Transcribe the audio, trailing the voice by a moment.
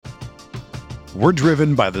We're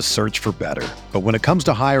driven by the search for better. But when it comes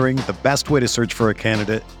to hiring, the best way to search for a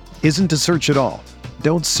candidate isn't to search at all.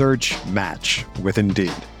 Don't search, match with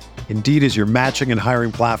Indeed. Indeed is your matching and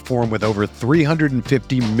hiring platform with over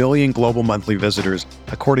 350 million global monthly visitors,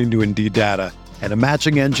 according to Indeed data, and a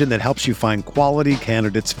matching engine that helps you find quality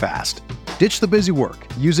candidates fast. Ditch the busy work.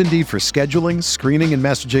 Use Indeed for scheduling, screening, and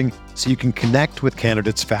messaging so you can connect with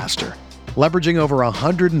candidates faster. Leveraging over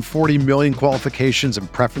 140 million qualifications and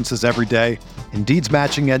preferences every day, Indeed's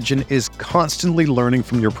matching engine is constantly learning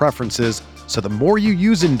from your preferences, so the more you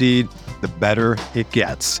use Indeed, the better it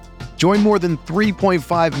gets. Join more than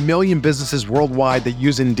 3.5 million businesses worldwide that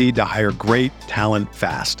use Indeed to hire great talent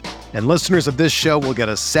fast. And listeners of this show will get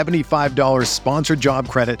a $75 sponsored job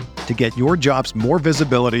credit to get your jobs more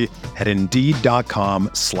visibility at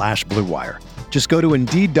Indeed.com/Blue Wire. Just go to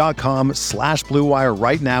Indeed.com/Blue Wire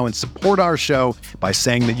right now and support our show by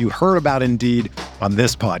saying that you heard about Indeed on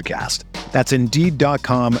this podcast. That's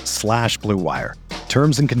Indeed.com/Blue Wire.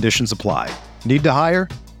 Terms and conditions apply. Need to hire?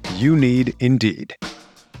 You need Indeed.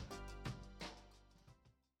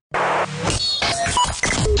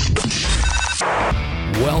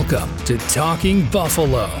 Welcome to Talking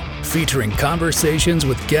Buffalo, featuring conversations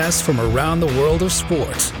with guests from around the world of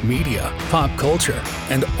sports, media, pop culture,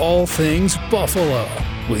 and all things Buffalo,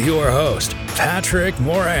 with your host, Patrick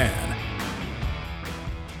Moran.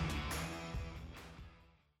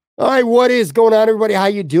 All right, what is going on, everybody? How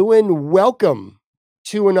you doing? Welcome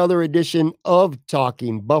to another edition of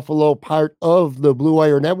Talking Buffalo, part of the Blue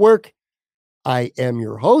Wire Network. I am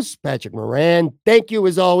your host, Patrick Moran. Thank you,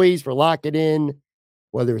 as always, for locking in.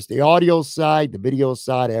 Whether it's the audio side, the video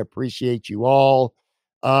side, I appreciate you all.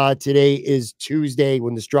 Today is Tuesday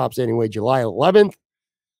when this drops anyway, July 11th.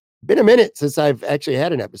 Been a minute since I've actually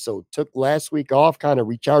had an episode. Took last week off, kind of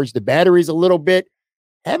recharged the batteries a little bit.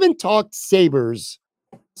 Haven't talked Sabres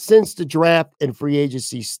since the draft and free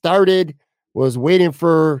agency started. Was waiting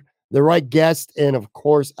for the right guest, and of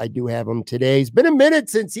course, I do have him today. It's been a minute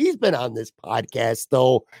since he's been on this podcast,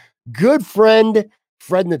 though. Good friend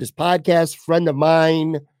of this podcast, friend of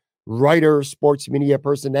mine, writer, sports media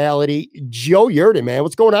personality, Joe Yerdon, man.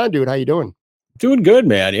 What's going on, dude? How you doing? Doing good,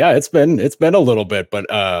 man. Yeah, it's been a little bit, but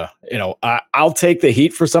I'll take the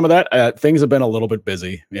heat for some of that. Things have been a little bit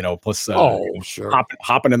busy, plus sure.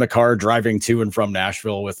 Hopping in the car, driving to and from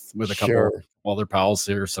Nashville with a couple of other pals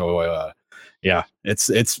here. So yeah, it's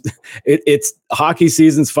hockey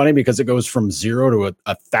season's funny because it goes from 0 to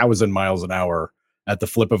 1,000 miles an hour at the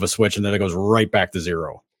flip of a switch, and then it goes right back to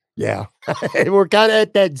 0. Yeah, we're kind of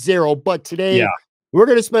at that 0, but today we're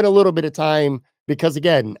going to spend a little bit of time because,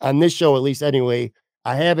 again, on this show, at least anyway,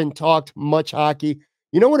 I haven't talked much hockey.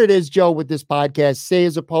 You know what it is, Joe, with this podcast, say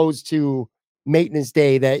as opposed to Maintenance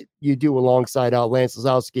Day that you do alongside Lance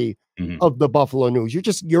Lazowski of the Buffalo News.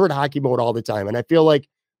 You're in hockey mode all the time, and I feel like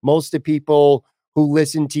most of the people who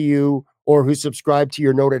listen to you or who subscribe to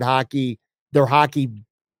your Noted Hockey, they're hockey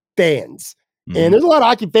fans. And there's a lot of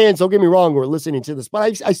hockey fans, don't get me wrong, who are listening to this,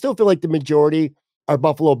 but I still feel like the majority are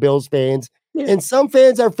Buffalo Bills fans. Yeah. And some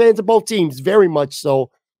fans are fans of both teams, very much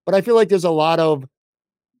so. But I feel like there's a lot of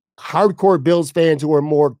hardcore Bills fans who are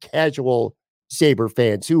more casual Sabre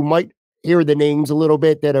fans who might hear the names a little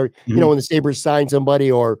bit that are, when the Sabres sign somebody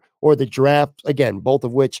or the draft, again, both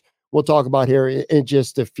of which we'll talk about here in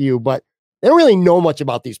just a few, but they don't really know much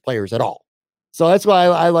about these players at all. So that's why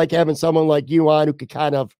I like having someone like you on who could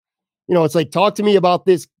kind of, it's like, talk to me about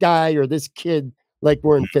this guy or this kid like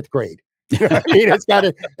we're in 5th grade. You know what I mean?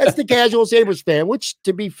 That's the casual Sabres fan, which,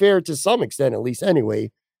 to be fair, to some extent, at least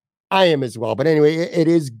anyway, I am as well. But anyway, it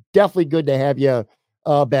is definitely good to have you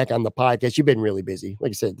back on the podcast. You've been really busy. Like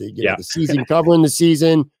I said, the season, covering the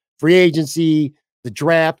season, free agency, the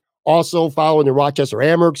draft, also following the Rochester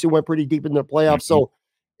Amherst, who went pretty deep in the playoffs. So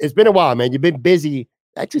it's been a while, man. You've been busy.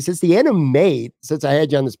 Actually, since the end of May, since I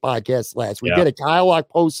had you on this podcast last, we did a Kyle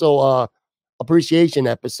Okposo appreciation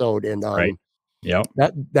episode, and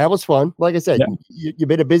that was fun. Like I said, you've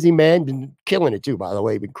been a busy man, been killing it too. By the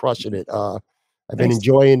way, been crushing it. I've been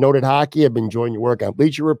enjoying Noted Hockey. I've been enjoying your work on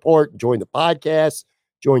Bleacher Report, enjoying the podcast,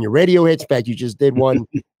 enjoying your radio hits. In fact, you just did one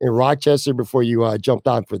in Rochester before you jumped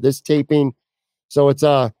on for this taping. So it's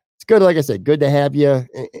good. Like I said, good to have you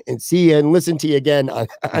and see you and listen to you again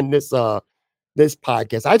on this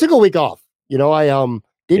podcast. I took a week off. I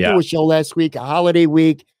didn't do a show last week, a holiday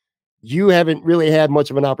week. You haven't really had much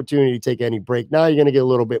of an opportunity to take any break. Now you're going to get a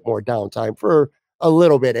little bit more downtime for a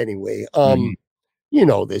little bit anyway. You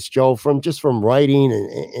know this, Joe, from writing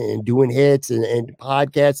and doing hits and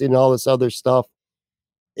podcasts and all this other stuff.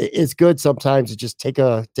 It's good sometimes to just take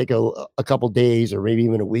a couple days or maybe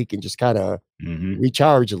even a week and just kind of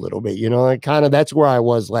recharge a little bit. And kind of that's where I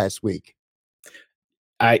was last week.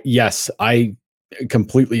 Yes, I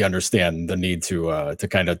completely understand the need to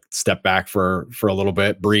kind of step back for a little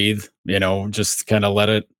bit, breathe, just kind of let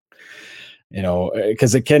it,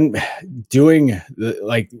 because it can doing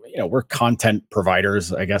like, we're content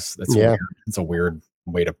providers, I guess. Yeah. It's a weird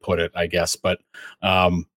way to put it, I guess, but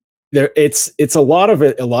um it's a lot of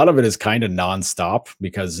it is kind of nonstop,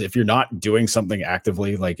 because if you're not doing something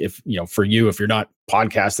actively, like, if for you, if you're not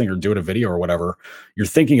podcasting or doing a video or whatever, you're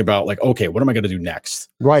thinking about, like, okay, what am I going to do next?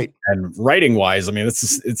 Right. And writing wise, I mean,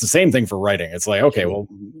 it's the same thing for writing. It's like, okay, Sure. well,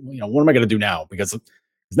 what am I going to do now? Because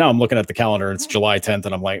now I'm looking at the calendar, it's July 10th,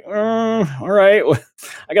 and I'm like, all right,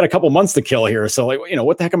 I got a couple months to kill here. So, like,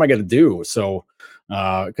 what the heck am I going to do? So,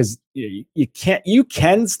 because you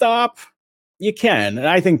can stop, you can, and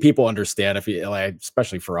I think people understand, if you, like,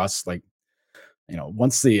 especially for us, like,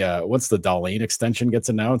 once the Darlene extension gets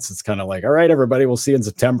announced, it's kind of like, all right, everybody, we'll see you in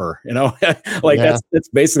September. Like, Yeah. that's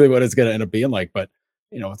basically what it's going to end up being like. But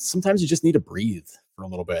sometimes you just need to breathe for a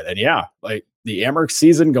little bit. And yeah, like the Amherst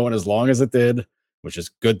season going as long as it did, which is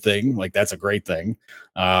a good thing. Like, that's a great thing.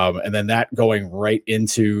 And then that going right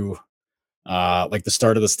into like the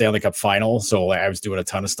start of the Stanley Cup final. So, like, I was doing a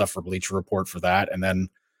ton of stuff for Bleacher Report for that, and then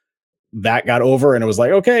that got over, and it was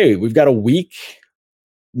like, okay, we've got a week,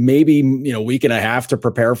 maybe week and a half to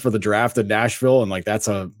prepare for the draft in Nashville. And like,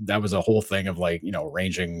 that was a whole thing of, like,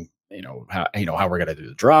 arranging, how we're gonna do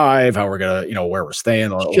the drive, how we're gonna, where we're staying,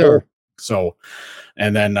 Sure. so,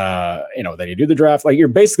 and then then you do the draft. Like, you're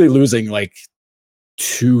basically losing like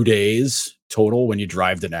 2 days total when you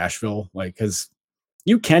drive to Nashville, like, because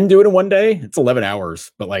you can do it in one day. It's 11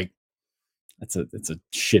 hours, but like, it's a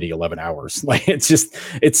shitty 11 hours. Like,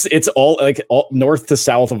 it's all like all north to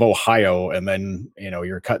south of Ohio. And then,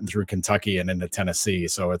 you're cutting through Kentucky and into Tennessee.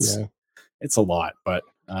 So it's a lot, but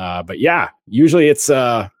yeah, usually it's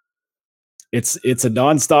a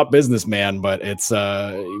nonstop business, man. But it's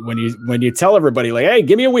when you tell everybody, like, hey,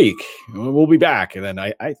 give me a week, we'll be back. And then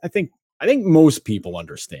I think most people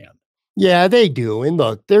understand. Yeah, they do. And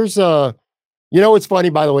look, there's it's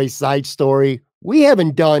funny, by the way, side story. We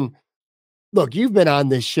haven't done, look, you've been on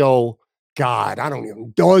this show, God, I don't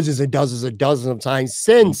know, dozens and dozens and dozens of times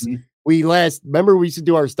since we last, remember, we used to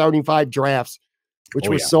do our starting five drafts, which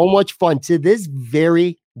was so much fun. To this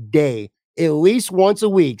very day, at least once a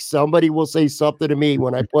week, somebody will say something to me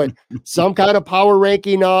when I put some kind of power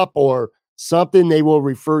ranking up or something. They will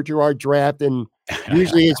refer to our draft, and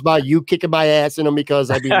usually it's about you kicking my ass in them, because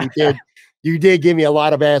I mean, you did give me a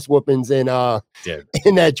lot of ass whoopings in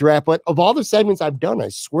that draft. But of all the segments I've done, I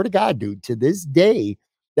swear to God, dude, to this day,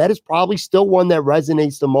 that is probably still one that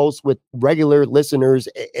resonates the most with regular listeners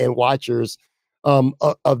and watchers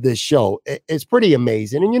of this show. It's pretty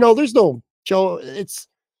amazing. And there's no show. It's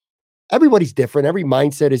everybody's different. Every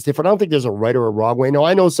mindset is different. I don't think there's a right or a wrong way. No,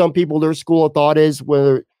 I know some people, their school of thought is,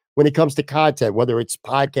 whether when it comes to content, whether it's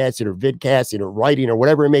podcasting or vidcasting or writing or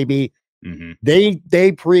whatever it may be,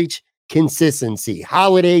 they preach consistency.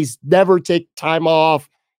 Holidays, never take time off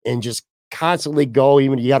and just constantly go.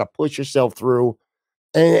 Even you got to push yourself through.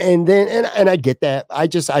 And then I get that. I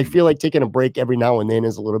feel like taking a break every now and then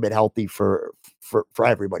is a little bit healthy for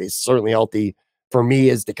everybody. It's certainly healthy for me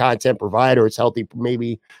as the content provider. It's healthy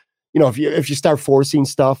maybe, if you start forcing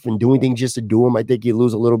stuff and doing things just to do them, I think you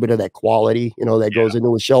lose a little bit of that quality, that goes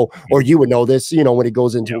into a show. Or you would know this, when it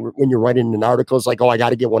goes into when you're writing an article, it's like, oh, I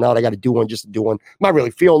got to get one out. I got to do one just to do one. I'm not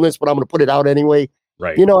really feeling this, but I'm going to put it out anyway.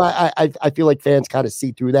 Right. I feel like fans kind of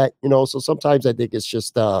see through that, so sometimes I think it's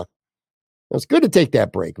just, it's good to take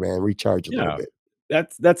that break, man, recharge a little bit.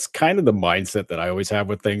 That's kind of the mindset that I always have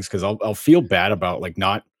with things. Cause I'll feel bad about, like,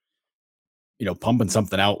 not, pumping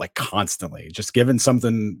something out like constantly, just giving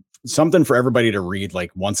something for everybody to read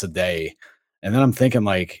like once a day. And then I'm thinking,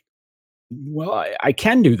 like, well, I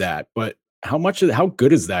can do that, but how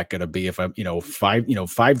good is that going to be if I'm,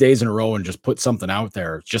 5 days in a row and just put something out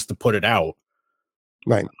there just to put it out?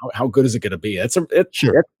 Right. How good is it going to be?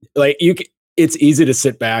 Sure. Like, it's easy to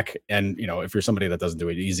sit back and, if you're somebody that doesn't do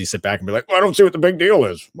it, easy to sit back and be like, well, I don't see what the big deal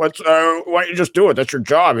is. Why don't you just do it? That's your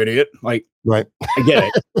job, idiot. Like, right. I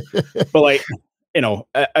get it. But, like,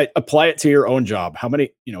 I apply it to your own job. How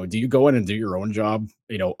many, do you go in and do your own job,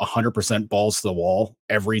 100% balls to the wall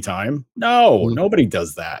every time? No, nobody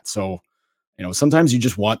does that. So, sometimes you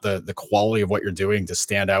just want the quality of what you're doing to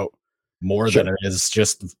stand out more than it is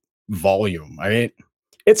just volume. I mean,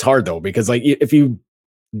 it's hard though, because, like, if you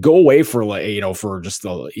go away for, like, for just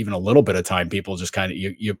even a little bit of time, people just kind of,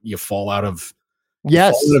 you fall out of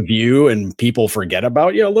the view, and people forget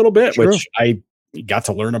about you a little bit, which I got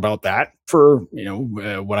to learn about that for,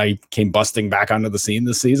 when I came busting back onto the scene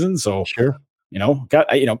this season. So,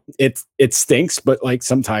 it stinks, but, like,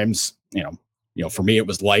 sometimes, for me, it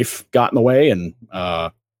was life got in the way and,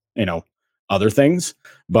 other things.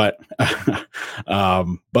 But, but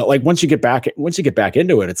like once you get back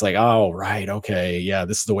into it, it's like, oh, right. Okay. Yeah,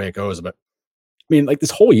 this is the way it goes. But I mean, like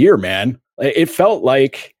this whole year, man, it felt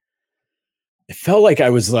like I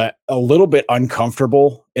was a little bit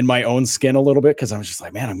uncomfortable in my own skin a little bit because I was just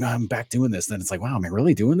like, man, I'm back doing this. Then it's like, wow, am I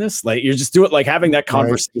really doing this? Like you're just doing like having that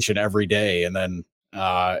conversation every day, and then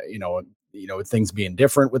things being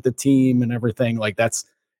different with the team and everything. Like it's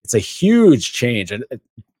a huge change, and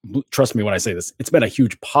trust me when I say this, it's been a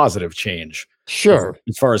huge positive change. Sure,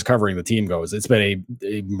 as far as covering the team goes, it's been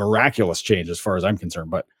a miraculous change as far as I'm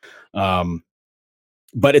concerned.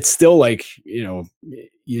 But it's still like,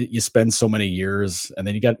 you spend so many years and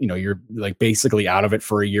then you got, you're like basically out of it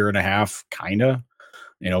for a year and a half, kind of,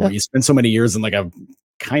 you spend so many years in like a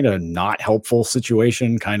kind of not helpful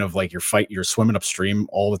situation, kind of like you're swimming upstream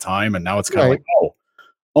all the time. And now it's kind of like,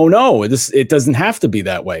 oh no, it doesn't have to be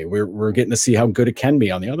that way. We're getting to see how good it can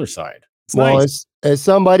be on the other side. It's nice. As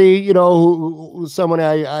somebody, who's someone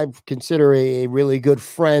I consider a really good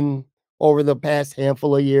friend over the past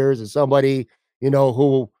handful of years, as somebody,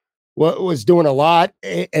 who was doing a lot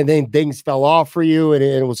and then things fell off for you and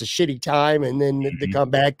it was a shitty time. And then to come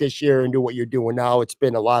back this year and do what you're doing now, it's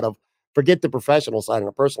been a lot of, forget the professional side and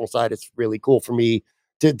the personal side. It's really cool for me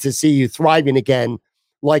to see you thriving again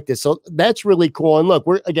like this. So that's really cool. And look,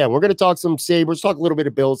 we're going to talk some Sabres, talk a little bit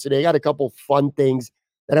of Bills today. I got a couple fun things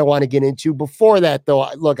that I want to get into. Before that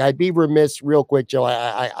though, look, I'd be remiss real quick, Joe.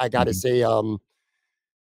 I got to say, I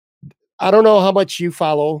don't know how much you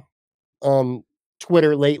follow,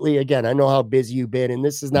 Twitter lately. Again, I know how busy you've been, and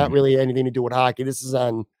this is not really anything to do with hockey. This is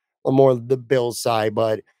on more the Bills side,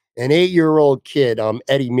 but an 8-year-old kid,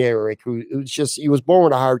 Eddie Merrick, he was born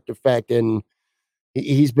with a heart defect, and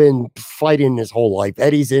he's been fighting his whole life.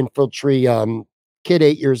 Eddie's infantry, kid,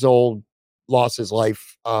 8 years old, lost his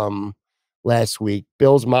life last week.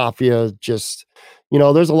 Bills Mafia, just,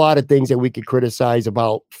 there's a lot of things that we could criticize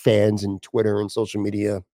about fans and Twitter and social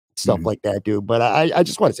media, stuff like that, dude. But I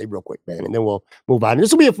just want to say real quick, man, and then we'll move on.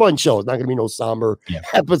 This will be a fun show. It's not going to be no somber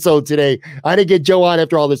episode today. I didn't get Joe on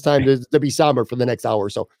after all this time to be somber for the next hour or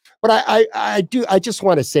so. But I just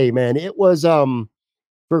want to say, man, it was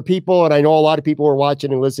for people, and I know a lot of people who are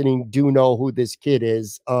watching and listening do know who this kid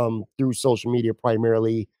is through social media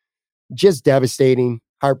primarily. Just devastating,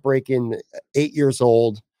 heartbreaking. 8 years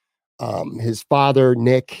old. His father,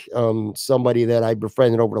 Nick, somebody that I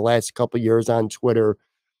befriended over the last couple of years on Twitter,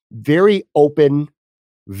 very open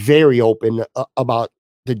about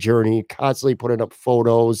the journey, constantly putting up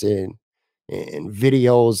photos and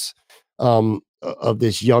videos of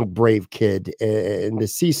this young, brave kid. And to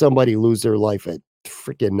see somebody lose their life at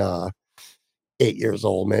freaking 8 years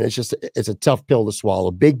old, man, it's a tough pill to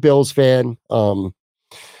swallow. Big Bills fan.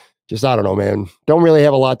 Just, I don't know, man. Don't really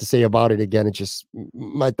have a lot to say about it. Again, it's just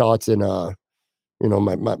my thoughts and,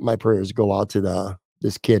 my prayers go out to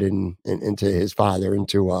this kid and to his father and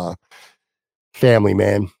to family,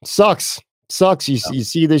 man. Sucks. You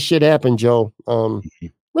see this shit happen, Joe.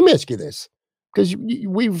 Let me ask you this, because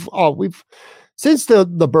we've since the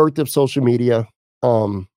birth of social media,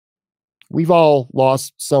 we've all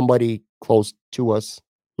lost somebody close to us.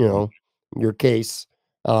 In your case,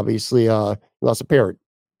 obviously, lost a parent,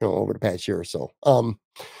 over the past year or so.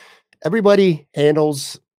 Everybody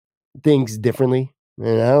handles things differently.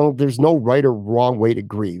 There's no right or wrong way to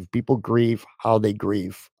grieve. People grieve how they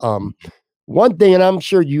grieve. One thing, and I'm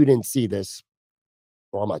sure you didn't see this,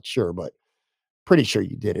 well, I'm not sure, but pretty sure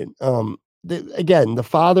you didn't. Again, the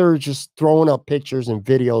father just throwing up pictures and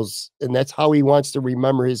videos, and that's how he wants to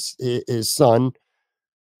remember his son.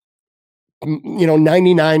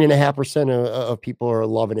 99.5% of people are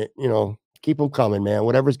loving it. Keep them coming, man.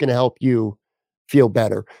 Whatever's going to help you feel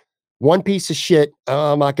better. One piece of shit,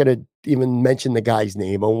 I'm not going to even mention the guy's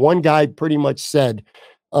name, but one guy pretty much said,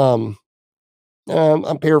 I'm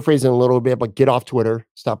paraphrasing a little bit, but get off Twitter.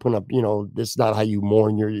 Stop putting up, this is not how you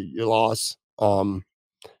mourn your loss.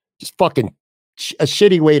 Just fucking a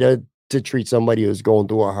shitty way to treat somebody who's going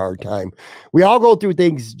through a hard time. We all go through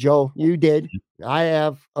things, Joe. You did. I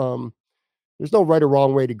have. There's no right or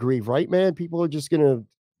wrong way to grieve, right, man? People are just going to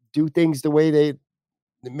do things the way it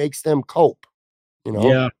makes them cope,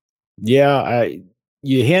 Yeah.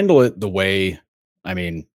 You handle it the way, I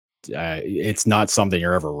mean, it's not something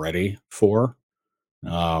you're ever ready for.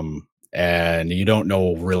 And you don't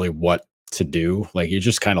know really what to do. Like you're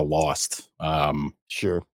just kind of lost.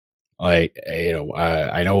 Sure. Like,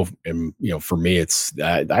 I know, for me, it's,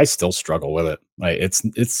 I still struggle with it. Like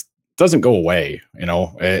it's doesn't go away.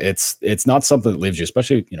 It's not something that leaves you,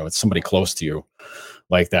 especially, it's somebody close to you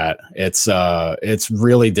like that. It's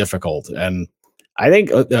really difficult. And I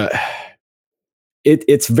think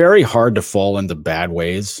it's very hard to fall into bad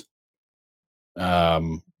ways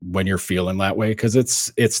when you're feeling that way, because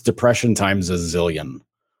it's depression times a zillion,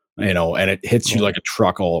 and it hits you like a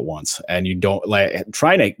truck all at once, and you don't like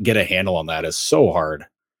trying to get a handle on that is so hard.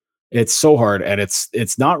 It's so hard, and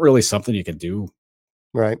it's not really something you can do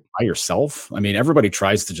right by yourself. I mean, everybody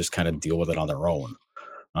tries to just kind of deal with it on their own,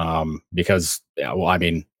 because well, I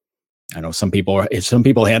mean, I know some people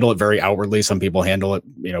handle it very outwardly. Some people handle it,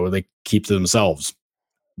 they keep to themselves.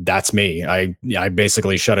 That's me. I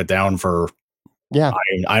basically shut it down for I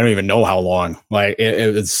don't even know how long. Like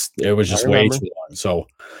it was just way too long. So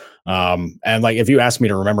and like if you asked me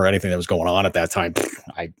to remember anything that was going on at that time,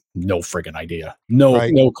 I no friggin' idea.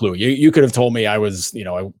 No clue. You could have told me I was,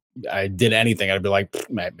 I did anything. I'd be like,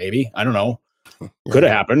 maybe. I don't know. Could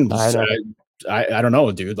have happened. I don't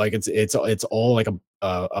know, dude. Like it's all like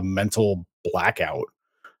a mental blackout,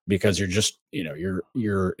 because you're just,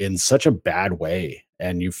 you're in such a bad way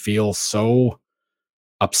and you feel so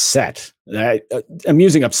upset. I'm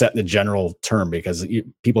using upset in the general term because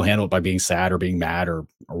people handle it by being sad or being mad or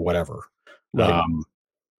whatever. Right.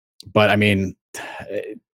 But I mean,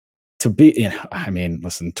 to be, I mean,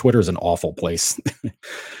 listen, Twitter's an awful place.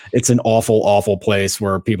 It's an awful, awful place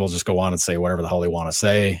where people just go on and say whatever the hell they want to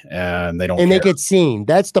say, and they don't. And care. they get seen.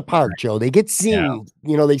 That's the part, Joe. They get seen.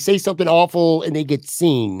 Yeah. They say something awful and they get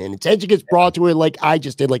seen, and attention gets brought to it. Like I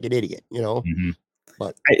just did, like an idiot. Mm-hmm.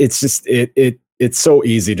 But it's just it's so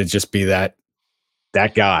easy to just be that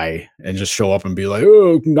guy and just show up and be like,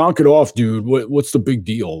 oh, knock it off, dude. What's the big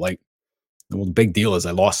deal? Like, well, the big deal is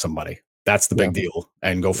I lost somebody. That's the big deal,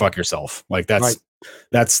 and go fuck yourself. Like that's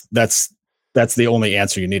the only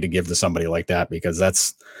answer you need to give to somebody like that, because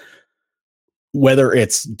that's whether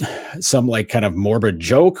it's some like kind of morbid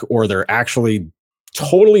joke or they're actually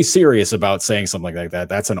totally serious about saying something like that.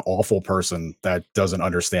 That's an awful person that doesn't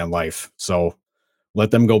understand life. So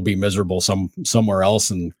let them go be miserable somewhere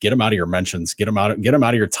else and get them out of your mentions, get them out of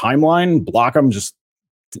your timeline, block them, just,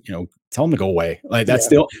 tell them to go away. Like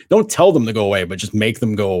don't tell them to go away, but just make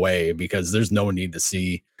them go away, because there's no need to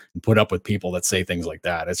see and put up with people that say things like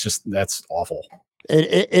that. It's just, that's awful.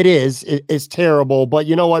 It is. It's terrible. But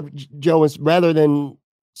you know what, Joe, is rather than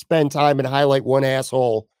spend time and highlight one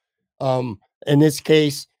asshole, in this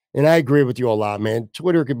case, and I agree with you a lot, man.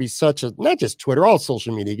 Twitter could be such a, not just Twitter, all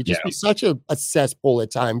social media could just be such a cesspool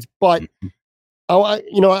at times. But I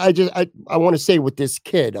want to say with this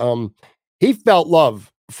kid, he felt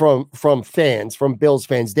love from fans, from Bills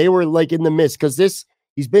fans. They were like in the midst, because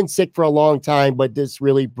he's been sick for a long time, but this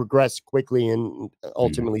really progressed quickly and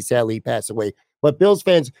ultimately, sadly, he passed away. But Bills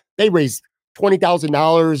fans, they raised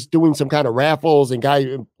 $20,000 doing some kind of raffles, and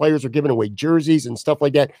players are giving away jerseys and stuff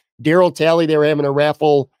like that. Daryl Talley, they were having a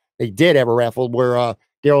raffle. They did have a raffle where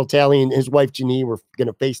Daryl Talley and his wife Janine were going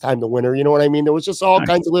to FaceTime the winner. You know what I mean? There was just all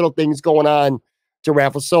kinds of little things going on to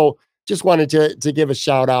raffle. So just wanted to give a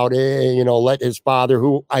shout out, let his father,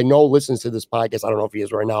 who I know listens to this podcast. I don't know if he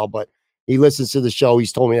is right now, but he listens to the show.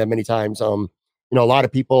 He's told me that many times. A lot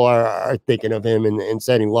of people are thinking of him and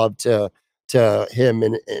sending love to him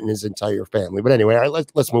and his entire family. But anyway, all right,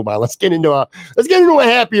 let's move on. Let's get into a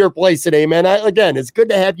happier place today, man. Again, it's good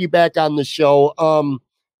to have you back on the show.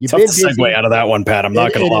 Tough to segue out of that one, Pat. I'm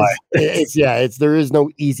not going to lie. There is no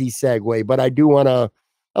easy segue, but I do want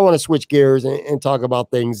to switch gears and talk about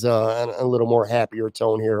things on a little more happier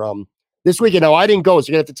tone here. This weekend, now I didn't go, so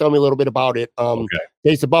you're gonna have to tell me a little bit about it.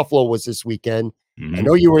 Taste of Buffalo was this weekend. Mm-hmm. I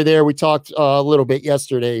know you were there. We talked a little bit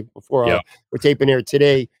yesterday before we're taping here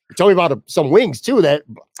today. You told me about some wings too that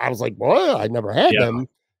I was like, boy, I never had them.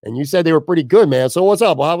 And you said they were pretty good, man. So what's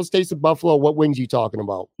up? Well, how was Taste of Buffalo? What wings are you talking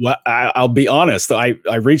about? Well, I'll be honest. I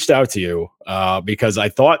reached out to you because I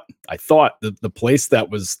thought the place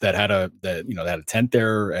that had a tent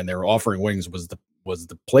there and they were offering wings was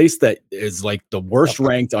the place that is like the worst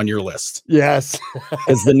ranked on your list. Yes,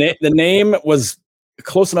 because the name was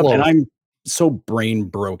close enough, and I'm so brain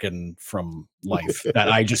broken from life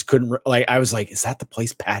that I just couldn't. I was like, is that the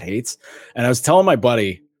place Pat hates? And I was telling my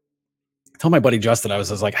buddy Justin, I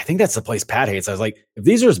was like, I think that's the place Pat hates. I was like, if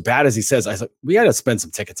these are as bad as he says, I was like, we got to spend some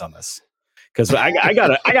tickets on this, because I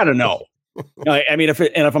gotta know. I mean,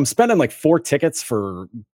 if I'm spending like 4 tickets for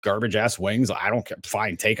garbage ass wings, I don't care.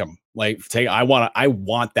 Fine, take them. I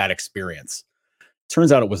want that experience.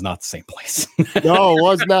 Turns out it was not the same place. No, it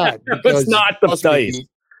was not. It was not the place.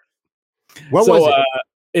 What was it?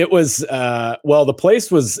 It was the place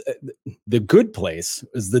was the good place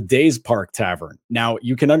is the Days Park Tavern. Now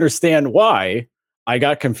you can understand why I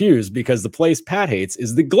got confused, because the place Pat hates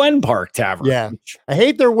is the Glen Park Tavern. Yeah, I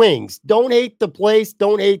hate their wings. Don't hate the place.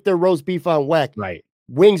 Don't hate their roast beef on weck. Right.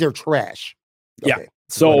 Wings are trash. Yeah. Okay.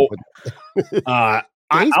 So Days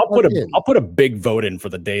I'll Park Inn. put a big vote in for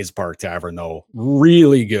the Days Park Tavern though.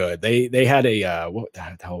 Really good. They had a what the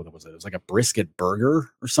hell was it? It was like a brisket burger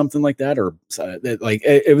or something like that, or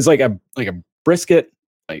it was like a brisket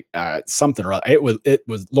something or other. It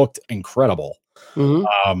was looked incredible.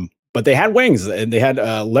 Mhm. But they had wings, and they had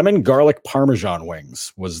lemon garlic parmesan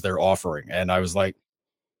wings was their offering, and I was like,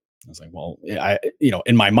 well,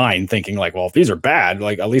 in my mind thinking like, well, if these are bad,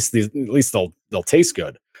 like at least they'll taste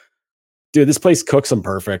good. Dude, this place cooks them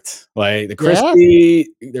perfect. Like Yeah?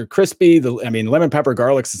 they're crispy. I mean, lemon pepper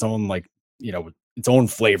garlic's its own its own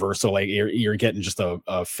flavor. So like you're getting just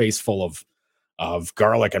a face full of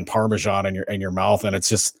garlic and parmesan in your mouth, and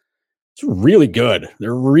it's really good.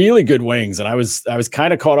 They're really good wings, and I was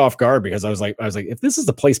kind of caught off guard because I was like, if this is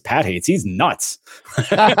the place Pat hates, he's nuts.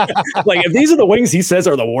 Like if these are the wings he says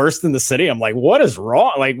are the worst in the city, I'm like, what is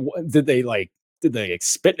wrong? Like, did they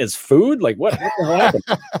spit in his food? Like what the hell happened?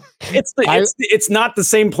 It's not the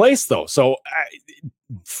same place though. So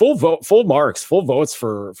full votes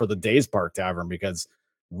for the Days Park Tavern because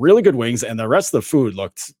really good wings and the rest of the food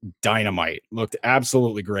looked dynamite, looked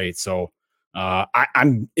absolutely great. So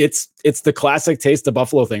it's the classic taste of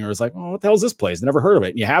Buffalo thing where it's like, oh, what the hell is this place? Never heard of it.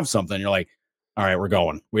 And you have something, you're like, all right, we're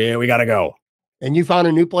going. We gotta go. And you found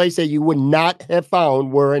a new place that you would not have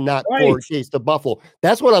found were it not Right. for Taste of Buffalo.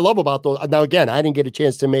 That's what I love about those. Now, again, I didn't get a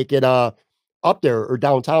chance to make it up there or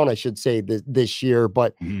downtown, I should say, this year.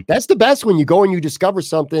 But that's the best when you go and you discover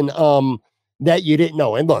something that you didn't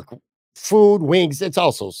know. And look, food, wings, it's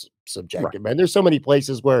also subjective, man. There's so many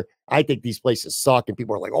places where I think these places suck, and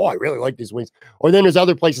people are like, "Oh, I really like these wings." Or then there's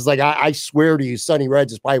other places like I swear to you, Sunny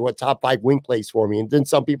Reds is probably what top 5 wing place for me. And then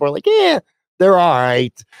some people are like, "Yeah, they're all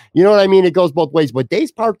right." You know what I mean? It goes both ways. But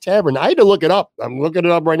Days Park Tavern, I had to look it up. I'm looking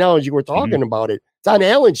it up right now as you were talking about it. It's on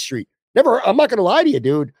Allen Street. I'm not gonna lie to you,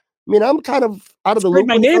 dude. I mean, I'm kind of out of the loop.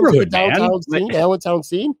 My neighborhood, downtown man. scene, Allentown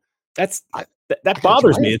scene. That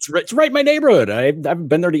bothers me. It's right in my neighborhood. I haven't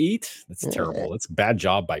been there to eat. That's terrible. It's a bad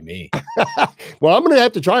job by me. Well, I'm gonna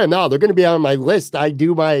have to try them now. They're gonna be on my list. I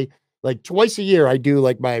do my twice a year. I do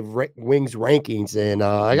like my wings rankings, and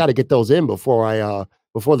I got to get those in before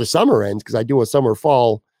the summer ends because I do a summer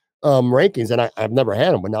fall rankings, and I've never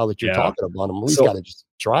had them. But now that you're talking about them, at least got to just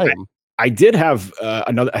try them. I did have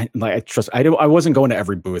another. I wasn't going to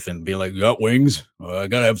every booth and be like, "You got wings? I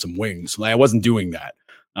gotta have some wings." Like, I wasn't doing that.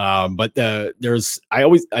 But I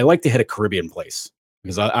like to hit a Caribbean place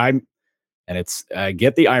because I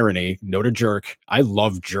get the irony. No to jerk. I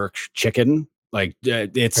love jerk chicken. Like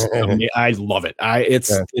I love it.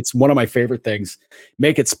 It's one of my favorite things.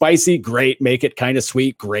 Make it spicy, great. Make it kind of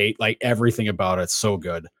sweet, great. Like everything about it's so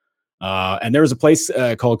good. And there was a place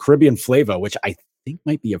called Caribbean Flava, which I think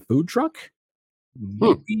might be a food truck.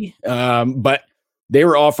 Maybe. But they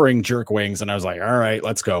were offering jerk wings, and I was like, all right,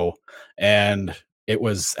 let's go. And I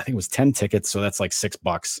think it was 10 tickets, so that's like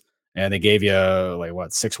 $6. And they gave you like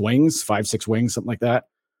what, 6 wings, 6 wings, something like that.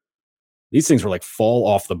 These things were like fall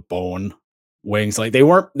off the bone wings. Like they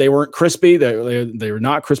weren't crispy. They were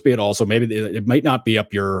not crispy at all. So maybe it might not be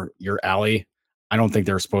up your alley. I don't think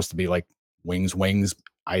they're supposed to be like wings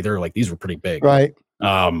either. Like these were pretty big. Right.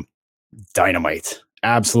 Dynamite.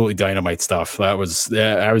 Absolutely dynamite stuff. I was,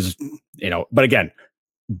 but again,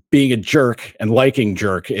 being a jerk and liking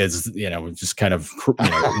jerk is, just kind of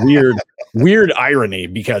weird irony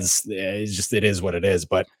because it is what it is.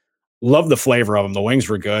 But love the flavor of them. The wings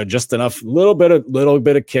were good, just enough, little bit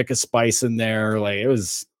of kick of spice in there. Like it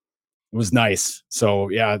was nice. So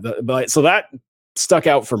yeah, so that stuck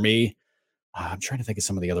out for me. I'm trying to think of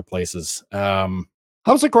some of the other places.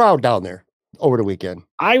 How's the crowd down there over the weekend?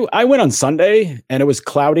 I went on Sunday and it was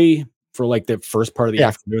cloudy for like the first part of the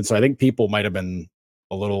afternoon. So I think people might have been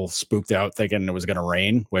a little spooked out thinking it was going to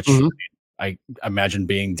rain, which I imagine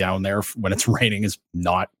being down there when it's raining is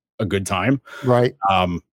not a good time. Right.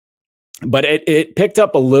 But it picked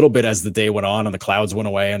up a little bit as the day went on and the clouds went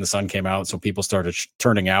away and the sun came out. So people started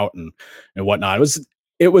turning out and whatnot.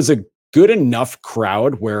 It was a good enough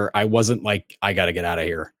crowd where I wasn't like, I got to get out of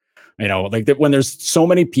here. Like that when there's so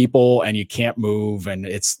many people and you can't move and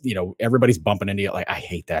it's, everybody's bumping into you. Like, I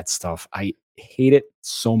hate that stuff. I hate it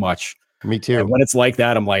so much. Me too. And when it's like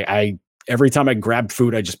that, I'm like, every time I grab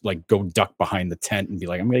food, I just like go duck behind the tent and be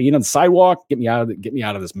like, I'm going to eat on the sidewalk. Get me out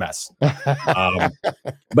of this mess. But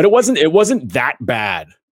it wasn't that bad.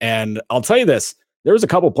 And I'll tell you this, there was a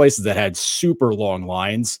couple places that had super long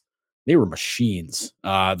lines. They were machines.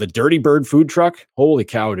 The Dirty Bird food truck. Holy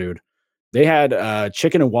cow, dude. They had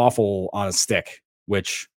chicken and waffle on a stick,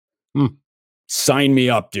 which sign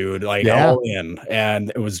me up, dude. Like all in.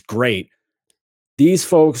 And it was great. These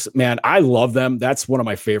folks, man, I love them. That's one of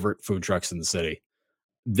my favorite food trucks in the city.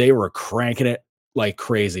 They were cranking it like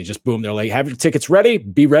crazy. Just boom. They're like, have your tickets ready,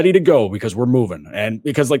 be ready to go because we're moving. And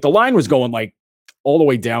because like the line was going like all the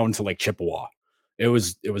way down to like Chippewa. It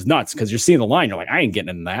was nuts because you're seeing the line. You're like, I ain't getting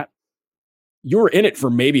in that. You were in it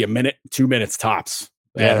for maybe a minute, 2 minutes tops.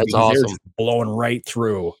 Yeah, that's awesome. They're just blowing right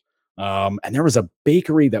through. And there was a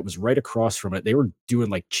bakery that was right across from it. They were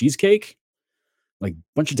doing like cheesecake, like a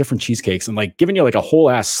bunch of different cheesecakes and like giving you like a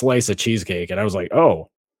whole ass slice of cheesecake. And I was like,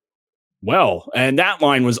 oh, well, and that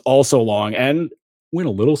line was also long and went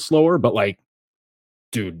a little slower, but like,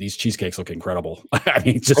 dude, these cheesecakes look incredible. I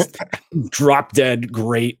mean, just drop dead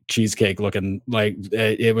great cheesecake looking. Like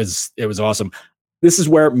it was awesome. This is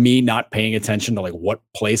where me not paying attention to like what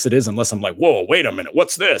place it is, unless I'm like, whoa, wait a minute,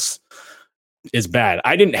 what's this? Is bad.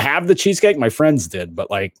 I didn't have the cheesecake, my friends did,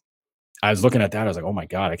 but like I was looking at that, I was like, oh my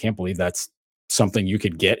God, I can't believe that's something you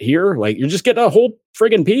could get here. Like you're just getting a whole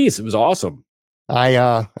friggin' piece. It was awesome.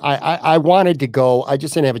 I wanted to go. I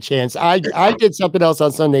just didn't have a chance. I did something else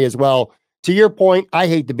on Sunday as well. To your point, I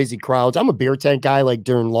hate the busy crowds. I'm a beer tent guy, like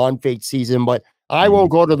during lawn fete season, but I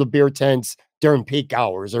won't go to the beer tents during peak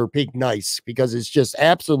hours or peak nights because it's just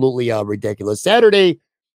absolutely ridiculous. Saturday,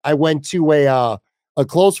 I went to a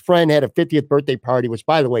close friend had a 50th birthday party, which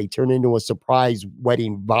by the way turned into a surprise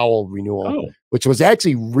wedding vow renewal, which was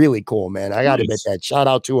actually really cool, man. I got to admit that. Shout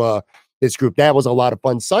out to this group. That was a lot of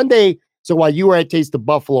fun. Sunday. So while you were at Taste of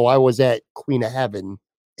Buffalo, I was at Queen of Heaven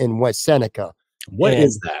in West Seneca. What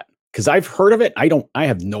is that? Because I've heard of it. I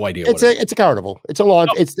have no idea. It's a carnival. It's a lawn.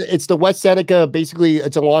 It's the West Seneca. Basically,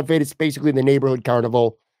 it's a lawn fete. It's basically the neighborhood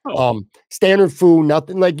carnival. Standard food,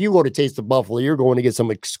 nothing like you go to Taste of Buffalo. You're going to get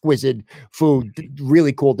some exquisite food,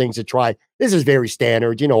 really cool things to try. This is very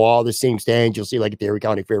standard. You know, all the same stands you'll see like at the Erie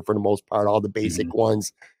County Fair for the most part. All the basic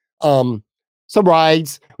ones. Some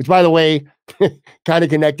rides, which by the way, kind of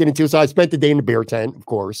connected into. So I spent the day in the beer tent, of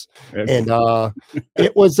course. And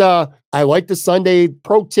it was I like the Sunday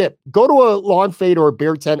pro tip. Go to a lawn fete or a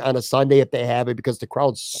beer tent on a Sunday if they have it, because the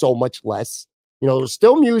crowd's so much less. You know, there's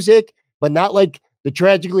still music, but not like the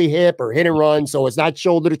Tragically Hip or Hit and Run. So it's not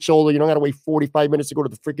shoulder to shoulder. You don't got to wait 45 minutes to go to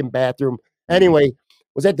the freaking bathroom. Anyway,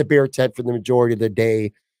 was at the beer tent for the majority of the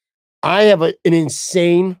day. I have an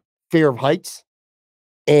insane fear of heights,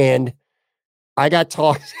 and I got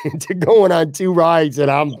talked into going on 2 rides,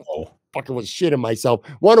 and I'm fucking was shitting myself.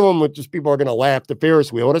 One of them was just people are going to laugh, the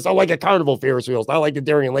Ferris wheel. And it's not like a carnival Ferris wheel. It's not like the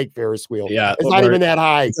Darien Lake Ferris wheel. Yeah. It's not even that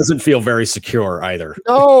high. It doesn't feel very secure either.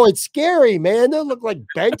 No, it's scary, man. They look like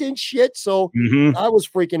bent and shit. So I was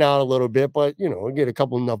freaking out a little bit, but you know, I get a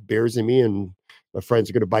couple enough beers in me, and my friends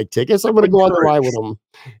are going to buy tickets. I'm going to go on the ride with them.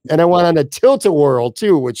 And I went on a tilt-a-whirl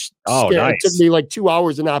too, which nice. It took me like 2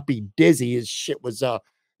 hours to not be dizzy. His shit was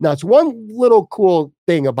now, it's one little cool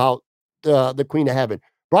thing about the Queen of Heaven.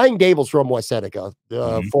 Brian Gable's from West Seneca,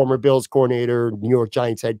 former Bills coordinator, New York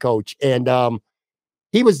Giants head coach. And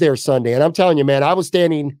he was there Sunday. And I'm telling you, man, I was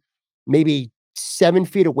standing maybe 7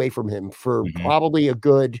 feet away from him for probably a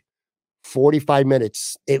good 45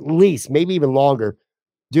 minutes, at least, maybe even longer.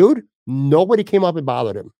 Dude, nobody came up and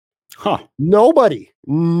bothered him. Nobody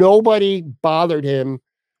bothered him.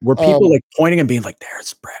 Were people like pointing and being like,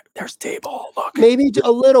 there's Brett, there's Table, look. Maybe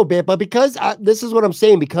a little bit, but because this is what I'm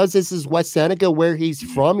saying, because this is West Seneca where he's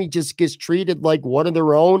from, he just gets treated like one of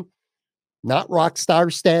their own, not rock star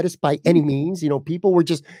status by any means. You know, people were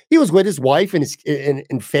just, he was with his wife and his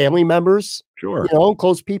and family members, sure, you know,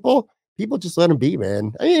 close people. People just let him be,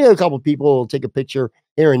 man. I mean, a couple of people will take a picture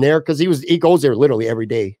here and there because he goes there literally every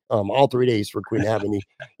day, all 3 days for Queen of Heaven.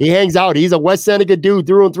 He hangs out. He's a West Seneca dude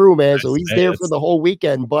through and through, man. So he's there for the whole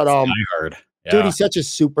weekend. But dude, he's such a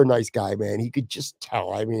super nice guy, man. He could just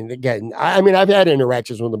tell. I mean, again, I've had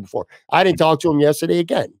interactions with him before. I didn't talk to him yesterday.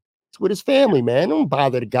 Again, it's with his family, man. Don't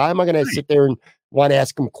bother the guy. I'm not gonna sit there and want to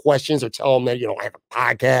ask him questions or tell him that, you know, I have a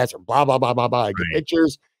podcast or blah blah blah blah blah. I get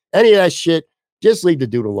pictures, any of that shit. Just leave the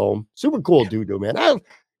dude alone. Super cool dude, man.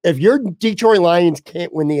 If your Detroit Lions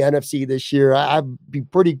can't win the NFC this year, I'd be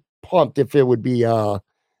pretty pumped if it would be the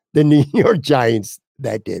New York Giants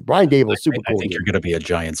that did. Brian Dable, super cool. I think you're going to be a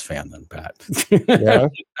Giants fan then, Pat. Yeah.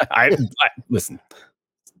 Listen,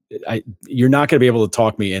 you're not going to be able to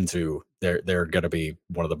talk me into they're going to be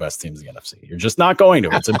one of the best teams in the NFC. You're just not going to.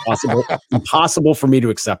 It's impossible. Impossible for me to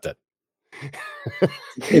accept it.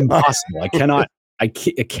 Impossible. I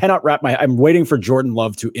cannot wrap I'm waiting for Jordan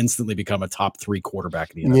Love to instantly become a top 3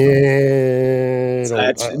 quarterback in the NFL. Yeah.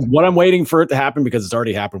 That's what I'm waiting for it to happen because it's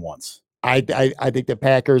already happened once. I think the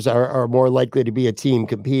Packers are more likely to be a team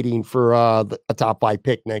competing for a top 5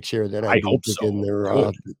 pick next year than I hope so. Than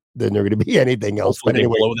they're going to be anything else. Hopefully but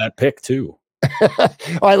anyway, they blow that pick too. All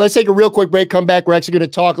right, let's take a real quick break. Come back. We're actually going to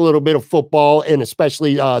talk a little bit of football and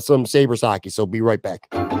especially some Sabres hockey. So be right back.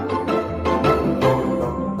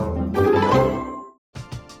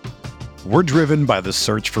 We're driven by the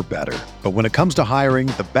search for better. But when it comes to hiring,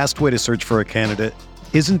 the best way to search for a candidate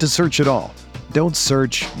isn't to search at all. Don't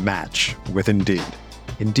search, match with Indeed.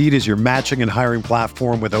 Indeed is your matching and hiring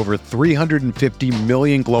platform with over 350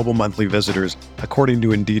 million global monthly visitors, according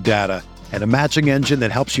to Indeed data, and a matching engine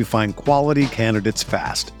that helps you find quality candidates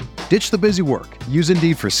fast. Ditch the busy work. Use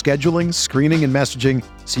Indeed for scheduling, screening, and messaging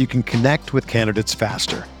so you can connect with candidates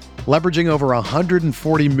faster. Leveraging over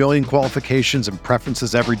 140 million qualifications and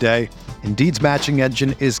preferences every day, Indeed's matching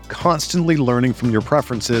engine is constantly learning from your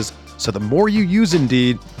preferences, so the more you use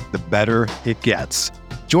Indeed, the better it gets.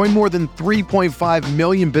 Join more than 3.5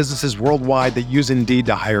 million businesses worldwide that use Indeed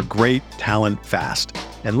to hire great talent fast.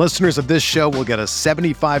 And listeners of this show will get a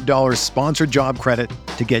 $75 sponsored job credit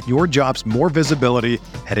to get your jobs more visibility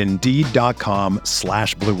at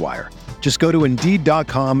Indeed.com/Blue Wire. Just go to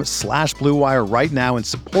Indeed.com/Blue Wire right now and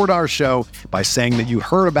support our show by saying that you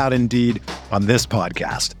heard about Indeed on this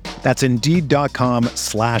podcast. That's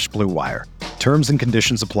Indeed.com/Blue Wire. Terms and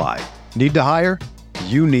conditions apply. Need to hire?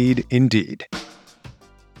 You need Indeed.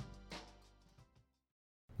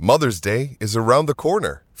 Mother's Day is around the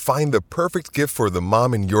corner. Find the perfect gift for the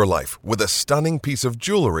mom in your life with a stunning piece of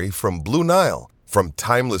jewelry from Blue Nile. From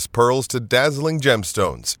timeless pearls to dazzling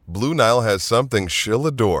gemstones, Blue Nile has something she'll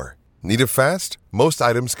adore. Need it fast? Most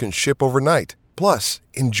items can ship overnight. Plus,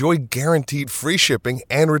 enjoy guaranteed free shipping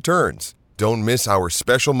and returns. Don't miss our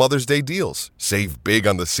special Mother's Day deals. Save big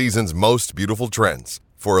on the season's most beautiful trends.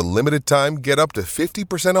 For a limited time, get up to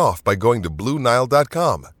 50% off by going to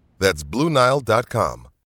BlueNile.com. That's BlueNile.com.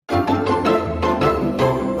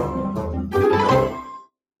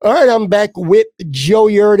 All right, I'm back with Joe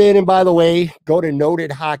Yerdon. And by the way, go to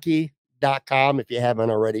notedhockey.com if you haven't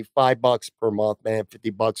already. $5 per month, man,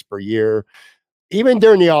 $50 per year. Even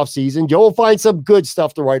during the offseason, Joe will find some good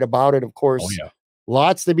stuff to write about it. Of course,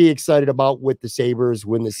 lots to be excited about with the Sabres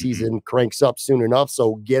when the season cranks up soon enough.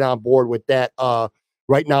 So get on board with that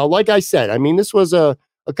right now. Like I said, I mean, this was a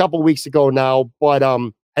couple weeks ago now, but I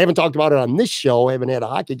haven't talked about it on this show. I haven't had a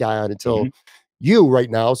hockey guy on until you right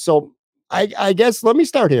now. So I guess let me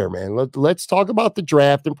start here, man. Let's talk about the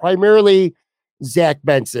draft and primarily Zach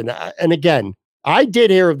Benson. And again, I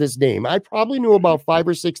did hear of this name. I probably knew about 5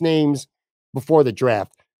 or 6 names before the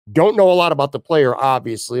draft. Don't know a lot about the player,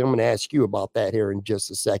 obviously. I'm going to ask you about that here in just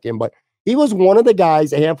a second. But he was one of the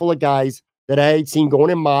guys, a handful of guys that I had seen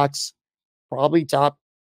going in mocks, probably top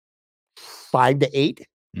 5 to 8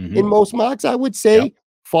 in most mocks, I would say. Yep.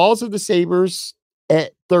 Falls to the Sabres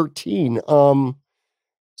at 13.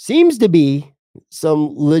 Seems to be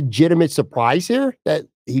some legitimate surprise here that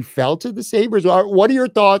he fell to the Sabres. What are your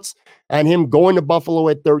thoughts on him going to Buffalo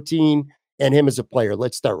at 13 and him as a player?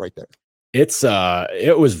 Let's start right there.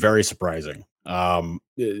 It was very surprising. And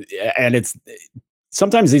it's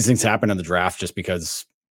sometimes these things happen in the draft just because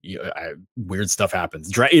weird stuff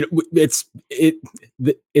happens. It's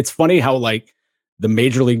funny how like the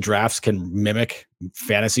major league drafts can mimic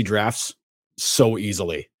fantasy drafts so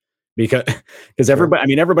easily. Because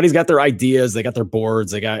everybody's got their ideas, they got their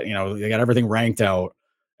boards, they got everything ranked out,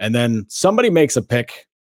 and then somebody makes a pick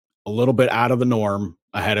a little bit out of the norm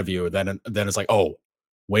ahead of you. Then it's like, oh,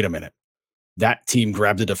 wait a minute, that team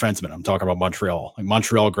grabbed a defenseman. I'm talking about Montreal. Like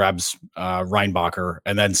Montreal grabs Reinbacher,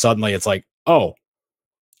 and then suddenly it's like, oh,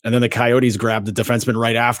 and then the Coyotes grabbed the defenseman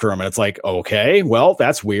right after him, and it's like, okay, well,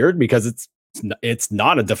 that's weird because it's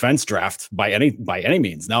not a defense draft by any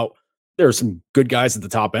means. Now, there are some good guys at the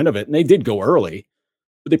top end of it, and they did go early,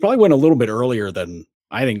 but they probably went a little bit earlier than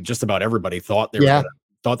I think just about everybody thought they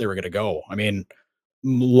were going to go. I mean, a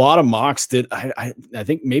lot of mocks did. I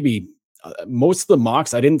think maybe most of the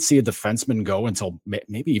mocks, I didn't see a defenseman go until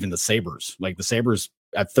maybe even the Sabres. Like the Sabres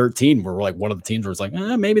at 13 were like one of the teams where it's like,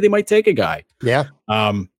 maybe they might take a guy. Yeah.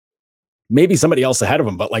 Maybe somebody else ahead of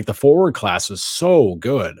them, but like the forward class was so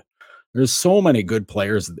good. There's so many good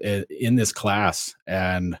players in this class,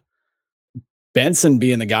 and Benson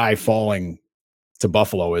being the guy falling to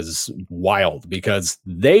Buffalo is wild because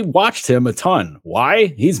they watched him a ton.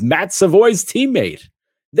 Why? He's Matt Savoy's teammate.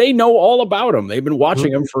 They know all about him. They've been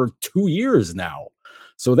watching him for 2 years now.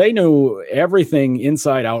 So they knew everything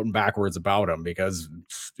inside out and backwards about him because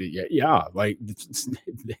like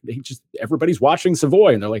they just, everybody's watching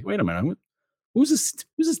Savoy and they're like, wait a minute, who's his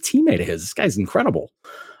teammate of his? This guy's incredible.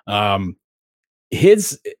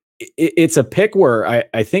 It's a pick where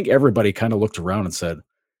I think everybody kind of looked around and said,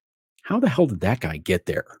 how the hell did that guy get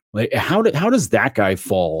there? Like, how does that guy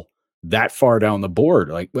fall that far down the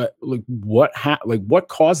board? What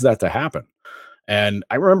caused that to happen? And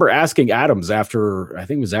I remember asking Adams after, I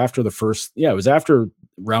think it was after the first, it was after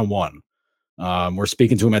round one. We're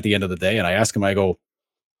speaking to him at the end of the day, and I asked him, I go,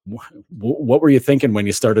 what were you thinking when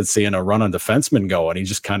you started seeing a run on defensemen go? And he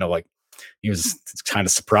just kind of like, he was kind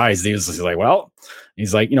of surprised. He was just like, well,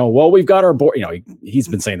 he's like, well, we've got our board. He's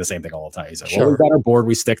been saying the same thing all the time. He's like, well, we've got our board.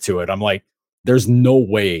 We stick to it. I'm like, there's no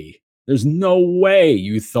way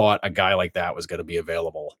you thought a guy like that was going to be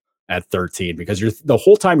available at 13, because the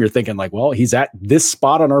whole time you're thinking like, well, he's at this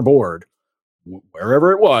spot on our board,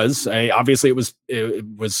 wherever it was. Obviously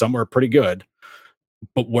it was somewhere pretty good,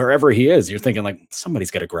 but wherever he is, you're thinking like somebody's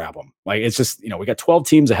going to grab him. Like, it's just, we got 12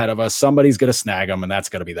 teams ahead of us. Somebody's going to snag him, and that's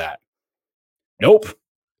going to be that. Nope.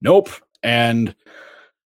 And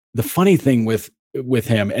the funny thing with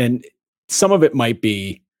him, and some of it might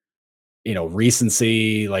be,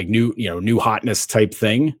 recency, like new hotness type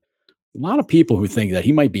thing. A lot of people who think that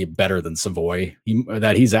he might be better than Savoy,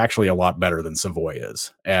 that he's actually a lot better than Savoy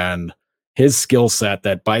is. And his skill set,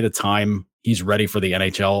 that by the time he's ready for the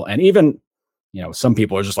NHL, and even, some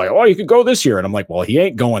people are just like, oh, you could go this year. And I'm like, well, he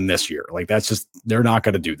ain't going this year. Like, that's just, they're not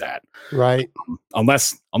going to do that. Right.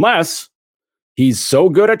 Unless he's so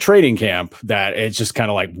good at training camp that it's just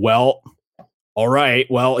kind of like, well, all right,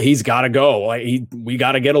 well, he's got to go. Like, we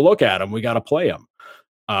got to get a look at him. We got to play him.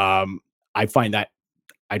 I find that,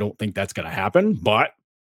 I don't think that's going to happen, but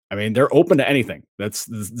I mean, they're open to anything. That's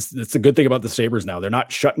the good thing about the Sabres now. They're not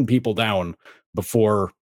shutting people down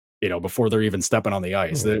before they're even stepping on the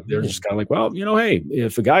ice. They're just kind of like, well, hey,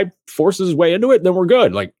 if a guy forces his way into it, then we're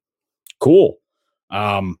good. Like, cool.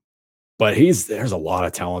 But there's a lot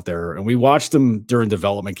of talent there, and we watched him during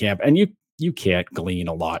development camp, and you can't glean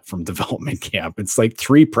a lot from development camp. It's like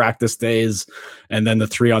 3 practice days and then the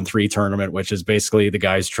 3-on-3 tournament, which is basically the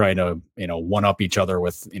guys trying to, one up each other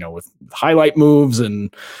with highlight moves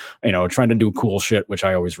and, trying to do cool shit, which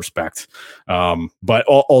I always respect. But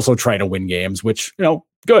also trying to win games, which,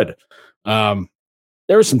 good. There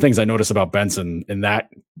were some things I noticed about Benson in that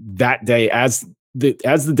day as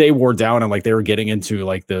the day wore down, and like they were getting into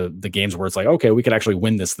like the games where it's like, okay, we could actually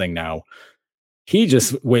win this thing now. He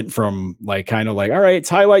just went from like kind of like, all right, it's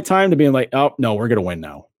highlight time, to being like, oh no, we're gonna win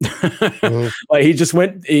now. Like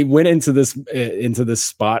he went into this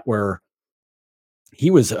spot where he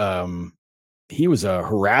was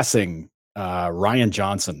harassing Ryan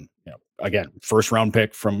Johnson, again, first round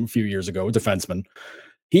pick from a few years ago, defenseman.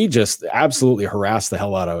 He just absolutely harassed the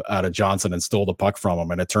hell out of Johnson and stole the puck from him,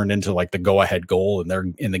 and it turned into like the go ahead goal, and they're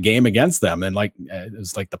in the game against them, and like it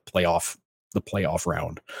was like the playoff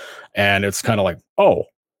round. And it's kind of like, oh,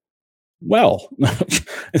 well,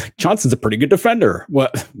 Johnson's a pretty good defender.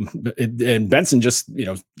 And Benson just,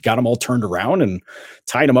 got him all turned around and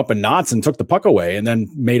tied him up in knots and took the puck away, and then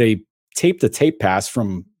made a tape to tape pass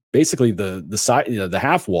from basically the side, the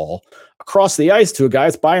half wall across the ice to a guy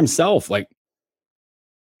that's by himself. Like,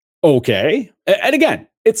 okay. And again,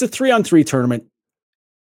 it's a 3-on-3 tournament.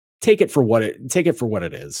 Take it for what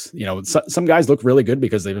it is. Some guys look really good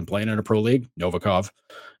because they've been playing in a pro league, Novikov,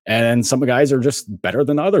 and some guys are just better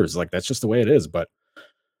than others. Like, that's just the way it is. But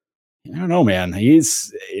I don't know, man.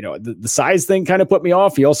 He's, the size thing kind of put me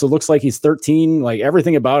off. He also looks like he's 13. Like,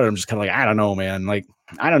 everything about it, I'm just kind of like, I don't know, man. Like,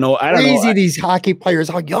 I don't know. Crazy, these hockey players,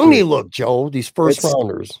 how young they look, Joe. These first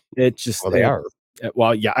rounders. It's just, they are.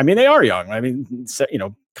 Well, yeah. I mean, they are young. I mean,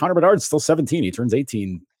 Connor Bedard's still 17. He turns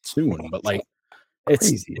 18 soon. But like,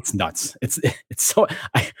 it's nuts. It's so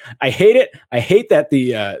I hate it. I hate that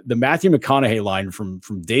the Matthew McConaughey line from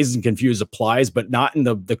Dazed and Confused applies, but not in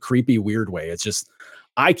the creepy weird way. It's just,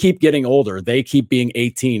 I keep getting older. They keep being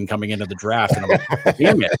 18 coming into the draft, and I'm like,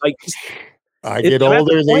 damn it! Like, I get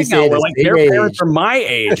older. They say like their parents are my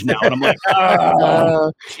age now, and I'm like,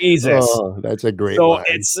 oh, Jesus. Oh, that's a great. So line.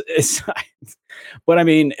 it's. But I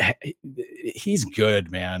mean, he's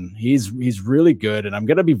good, man. He's really good, and I'm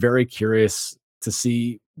gonna be very curious to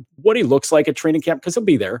see what he looks like at training camp, because he'll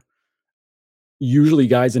be there. Usually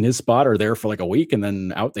guys in his spot are there for like a week and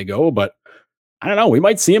then out they go. But I don't know. We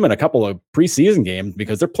might see him in a couple of preseason games,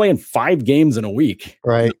 because they're playing 5 games in a week.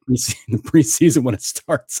 Right. In the preseason when it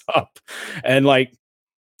starts up. And like,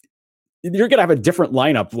 you're going to have a different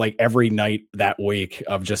lineup like every night that week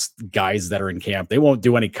of just guys that are in camp. They won't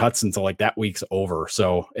do any cuts until like that week's over.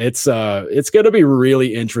 So it's going to be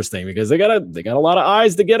really interesting, because they got a lot of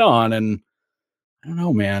eyes to get on. And I don't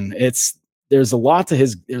know, man. There's a lot there,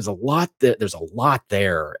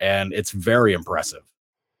 and it's very impressive.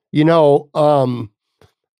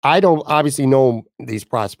 I don't obviously know these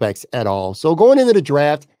prospects at all. So going into the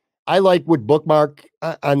draft, I would bookmark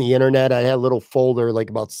on the internet. I had a little folder,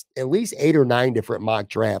 like about at least 8 or 9 different mock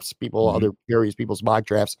drafts, other various people's mock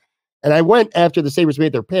drafts. And I went after the Sabres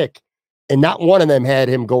made their pick, and not one of them had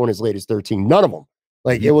him going as late as 13. None of them.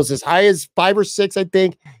 Like it was as high as 5 or 6, I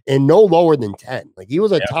think, and no lower than 10. Like he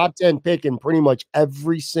was a top 10 pick in pretty much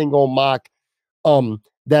every single mock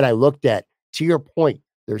that I looked at. To your point,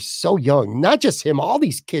 they're so young. Not just him, all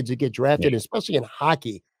these kids that get drafted, especially in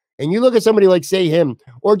hockey. And you look at somebody like, say, him,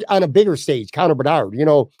 or on a bigger stage, Connor Bedard,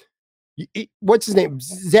 what's his name?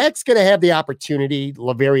 Zach's going to have the opportunity,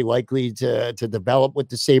 very likely, to develop with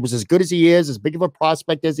the Sabres. As good as he is, as big of a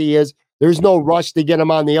prospect as he is, there's no rush to get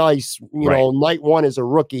him on the ice. Night one as a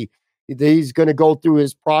rookie. He's going to go through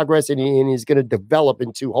his progress, and he's going to develop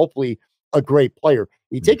into, hopefully, a great player.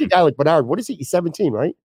 You take a guy like Bedard, what is he? He's 17,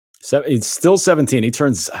 right? So he's still 17. He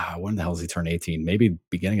turns, when the hell does he turn 18? Maybe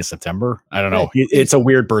beginning of September? I don't know. It's a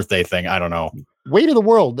weird birthday thing. I don't know. Weight of the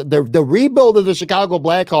world. The rebuild of the Chicago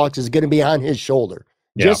Blackhawks is going to be on his shoulder.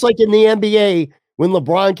 Just like in the NBA when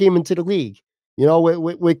LeBron came into the league,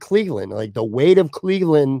 with Cleveland. Like the weight of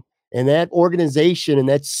Cleveland and that organization and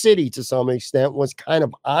that city to some extent was kind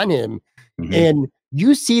of on him. And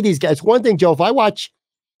you see these guys. One thing, Joe, if I watch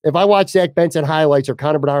Zach Benson highlights or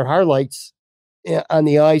Connor Bedard highlights on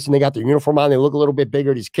the ice and they got their uniform on, they look a little bit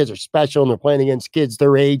bigger. These kids are special and they're playing against kids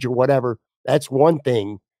their age or whatever. That's one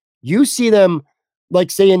thing. You see them, like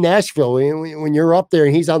say in Nashville, when you're up there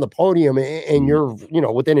and he's on the podium and you're,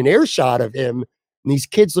 within an earshot of him, and these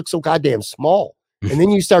kids look so goddamn small. And then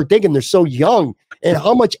you start thinking they're so young and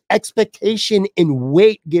how much expectation and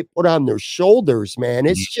weight get put on their shoulders, man.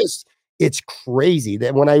 It's crazy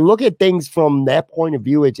that when I look at things from that point of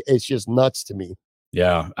view, it's just nuts to me.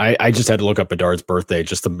 Yeah, I just had to look up Bedard's birthday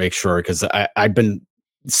just to make sure, because I've been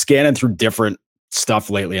scanning through different stuff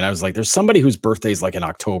lately, and I was like, "There's somebody whose birthday is like in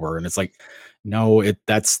October," and it's like, no,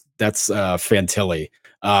 that's Fantilli.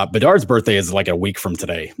 Bedard's birthday is like a week from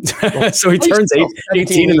today, so he turns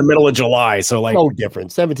 18 in the middle of July. So like, no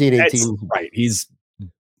difference, 17, 18, right? He's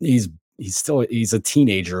a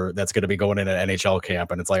teenager that's going to be going in an NHL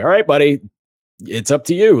camp, and it's like, all right, buddy, it's up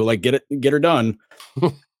to you. Like, get her done.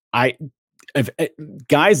 If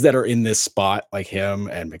guys that are in this spot like him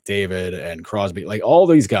and McDavid and Crosby, like all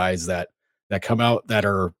these guys that come out that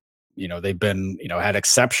are, they've been, had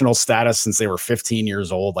exceptional status since they were 15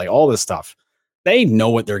 years old, like all this stuff, they know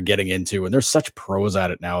what they're getting into, and they're such pros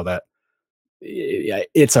at it now that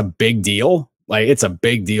it's a big deal. Like it's a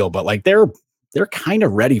big deal, but like they're kind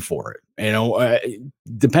of ready for it,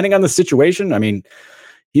 depending on the situation. I mean,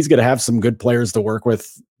 he's going to have some good players to work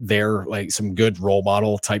with there, like some good role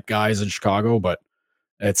model type guys in Chicago, but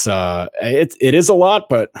it is a lot,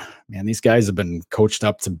 but man, these guys have been coached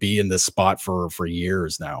up to be in this spot for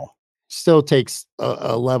years now. Still takes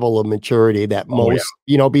a level of maturity that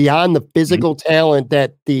beyond the physical talent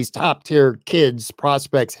that these top tier kids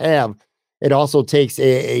prospects have, it also takes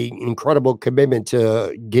a incredible commitment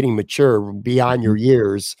to getting mature beyond your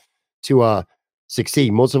years to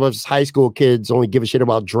succeed. Most of us high school kids only give a shit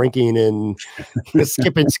about drinking and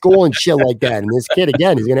skipping school and shit like that. And this kid,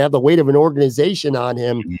 again, he's going to have the weight of an organization on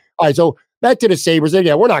him. All right, so back to the Sabres.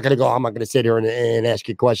 Again, we're not going to go. I'm not going to sit here and ask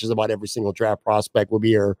you questions about every single draft prospect. We'll be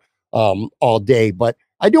here all day. But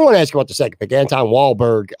I do want to ask you about the second pick, Anton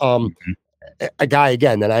Wahlberg, a guy,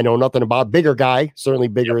 again, that I know nothing about. Bigger guy, certainly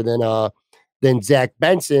bigger than Zach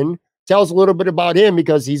Benson. Tell us a little bit about him,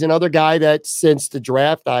 because he's another guy that since the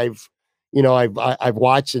draft I've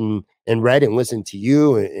watched and read and listened to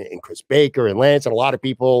you and Chris Baker and Lance and a lot of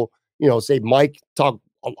people, say Mike talk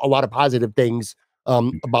a lot of positive things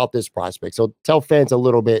about this prospect. So tell fans a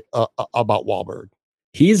little bit about Wahlberg.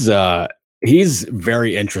 He's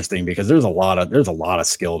very interesting because there's a lot of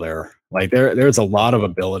skill there. Like there's a lot of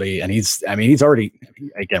ability, and he's already,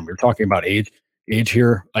 again, we're talking about age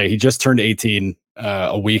here. Like he just turned 18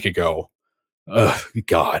 a week ago. Oh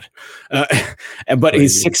God. But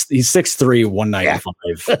he's 6'3",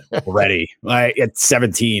 195 already. Like at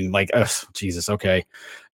 17, like, Jesus. Okay.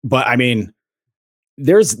 But I mean,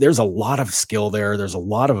 there's a lot of skill there. There's a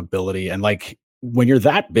lot of ability. And like, when you're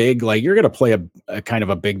that big, like you're going to play a kind of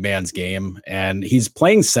a big man's game, and he's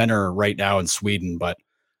playing center right now in Sweden. But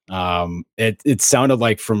it sounded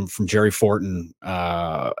like from Jerry Fortin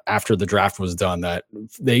after the draft was done that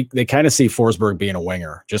they kind of see Forsberg being a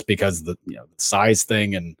winger just because the size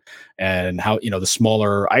thing and how the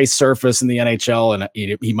smaller ice surface in the NHL, and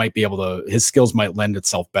he might be able to, his skills might lend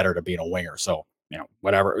itself better to being a winger. So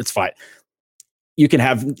whatever, it's fine. You could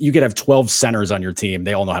have 12 centers on your team.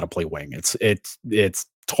 They all know how to play wing. It's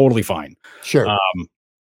totally fine. Sure.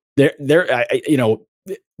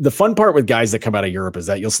 The fun part with guys that come out of Europe is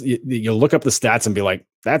that you'll look up the stats and be like,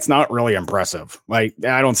 that's not really impressive. Like,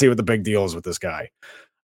 I don't see what the big deal is with this guy.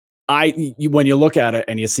 when you look at it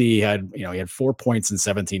and you see he had 4 points in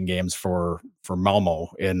 17 games for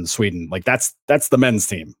Malmo in Sweden. Like that's the men's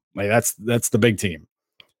team. Like that's the big team.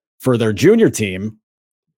 For their junior team,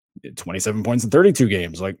 27 points in 32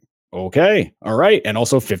 games. Like, okay, all right. And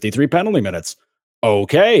also 53 penalty minutes.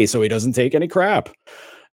 Okay, so he doesn't take any crap.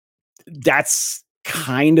 That's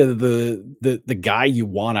kind of the guy you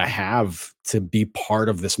want to have to be part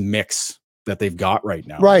of this mix that they've got right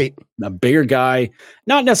now. Right. A bigger guy,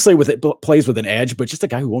 not necessarily plays with an edge, but just a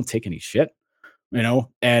guy who won't take any shit,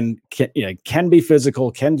 and can be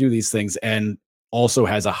physical, can do these things, and also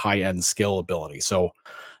has a high-end skill ability. So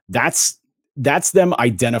that's them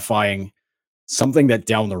identifying something that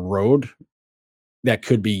down the road that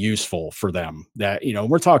could be useful for them. That,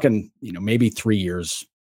 we're talking, maybe 3 years,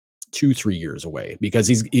 2-3 years away, because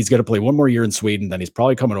he's going to play one more year in Sweden. Then he's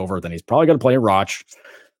probably coming over. Then he's probably going to play at Roch.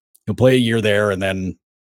 He'll play a year there, and then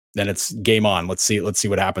it's game on. Let's see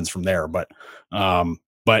what happens from there. But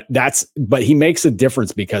he makes a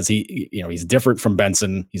difference because he's different from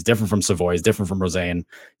Benson. He's different from Savoy. He's different from Rosane.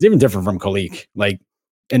 He's even different from Kulik.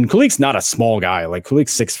 And Kulik's not a small guy. Like,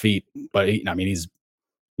 Kulik's 6 feet, but he's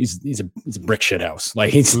a brick shit house.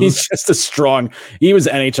 Like, he's just a strong. He was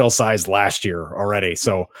NHL sized last year already.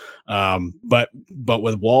 So, but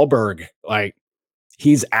with Wahlberg, like,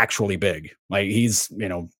 he's actually big. Like, he's,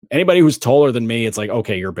 anybody who's taller than me, it's like,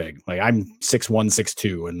 okay, you're big. Like, I'm 6'1",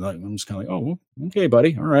 6'2", and I'm just kind of like, oh, okay,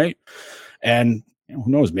 buddy, all right. And who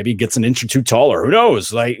knows? Maybe he gets an inch or two taller. Who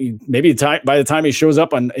knows? Like, maybe by the time he shows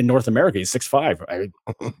up in North America, he's 6'5".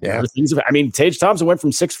 Yeah. Tage Thompson went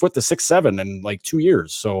from 6 foot to 6'7" in like 2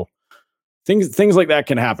 years. So things like that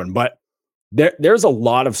can happen. But there's a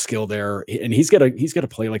lot of skill there, and he's gonna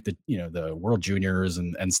play like the World Juniors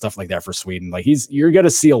and stuff like that for Sweden. Like, you're gonna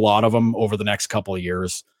see a lot of them over the next couple of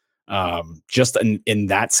years, just in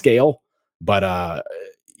that scale. But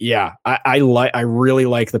yeah, I really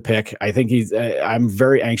like the pick. I think I'm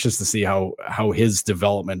very anxious to see how his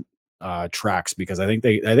development tracks, because I think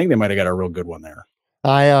they might have got a real good one there.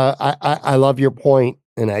 I love your point,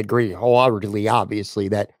 and I agree wholeheartedly. Obviously,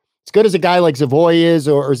 that as good as a guy like Savoy is,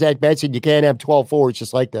 or Zach Benson, you can't have 12 forwards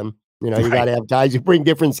just like them. You got to have guys who bring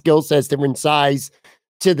different skill sets, different size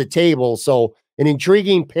to the table. So, an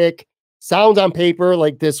intriguing pick. Sounds on paper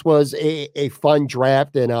like this was a fun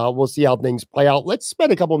draft, and we'll see how things play out. Let's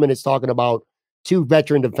spend a couple minutes talking about two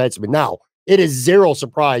veteran defensemen. Now, it is zero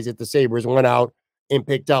surprise that the Sabres went out and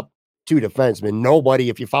picked up two defensemen. Nobody,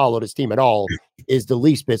 if you follow this team at all, is the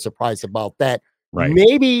least bit surprised about that. Right.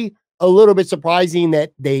 Maybe a little bit surprising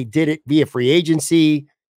that they did it via free agency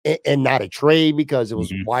and not a trade, because it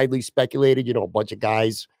was widely speculated, a bunch of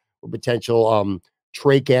guys with potential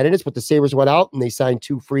trade candidates, but the Sabres went out and they signed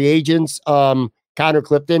two free agents, Connor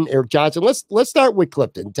Clifton, Eric Johnson. Let's start with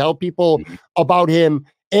Clifton. Tell people about him.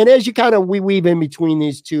 And as you kind of weave in between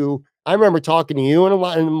these two, I remember talking to you,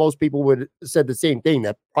 and most people would said the same thing,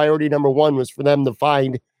 that priority number one was for them to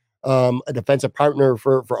find a defensive partner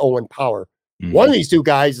for Owen Power. One of these two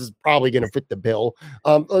guys is probably going to fit the bill.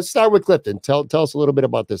 Let's start with Clifton. Tell us a little bit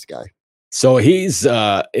about this guy. So he's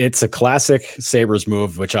it's a classic Sabres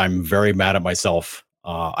move, which I'm very mad at myself.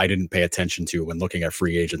 I didn't pay attention to when looking at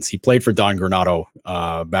free agents. He played for Don Granato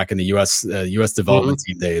back in the U.S. development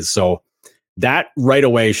team days. So that right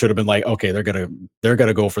away should have been like, okay, they're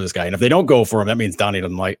gonna go for this guy. And if they don't go for him, that means Donnie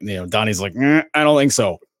doesn't like. Donnie's like, I don't think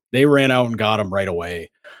so. They ran out and got him right away.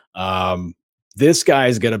 This guy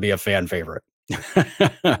is gonna be a fan favorite.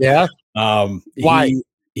 Yeah. Why?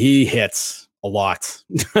 He hits a lot.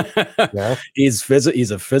 Yeah. He's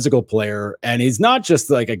a physical player, and he's not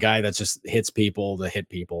just like a guy that just hits people to hit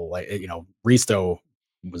people. Like, Risto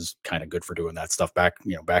was kind of good for doing that stuff back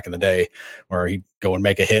in the day, where he'd go and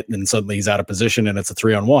make a hit and suddenly he's out of position and it's a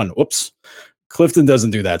 3-on-1. Whoops. Clifton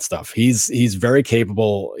doesn't do that stuff. He's very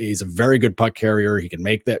capable. He's a very good puck carrier. He can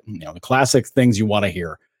make that, the classic things you want to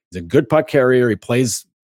hear. He's a good puck carrier. He plays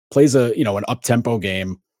a, an up tempo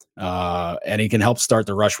game. And he can help start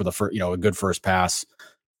the rush with a good first pass.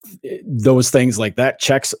 Those things like that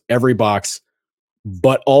checks every box,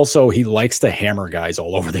 but also he likes to hammer guys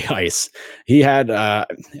all over the ice. He had,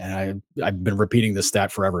 and I've been repeating this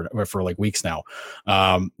stat for like weeks now.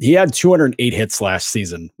 He had 208 hits last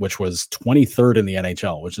season, which was 23rd in the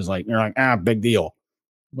NHL, which is like, you're like, big deal.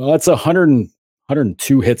 Well, that's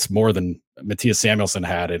 102 hits more than Matthias Samuelsson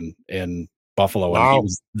had in Buffalo. Wow. And he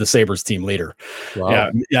was the Sabres team leader.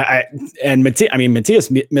 Wow. Yeah. And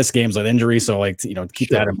Matthias missed games with injury. So keep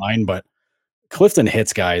that in mind, but Clifton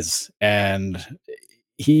hits guys, and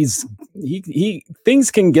he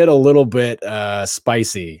things can get a little bit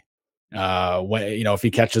spicy when if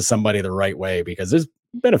he catches somebody the right way, because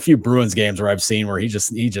been a few Bruins games where I've seen where he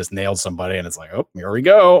just nailed somebody, and it's like, oh, here we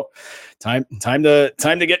go, time to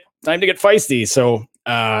get feisty. So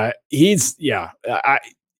I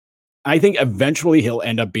think eventually he'll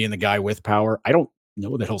end up being the guy with power. I don't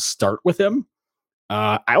know that he'll start with him.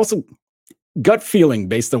 I also gut feeling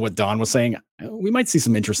based on what Don was saying, we might see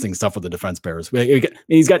some interesting stuff with the defense pairs.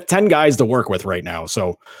 He's got 10 guys to work with right now.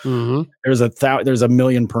 So there's a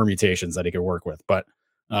million permutations that he could work with, but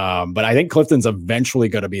I think Clifton's eventually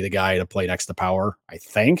going to be the guy to play next to Power. I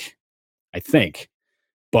think,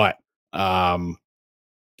 but I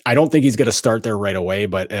don't think he's going to start there right away,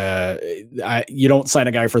 but you don't sign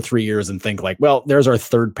a guy for 3 years and think like, well, there's our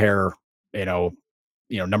third pair,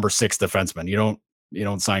 number 6 defenseman. You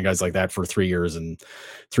don't sign guys like that for 3 years and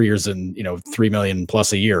 3 million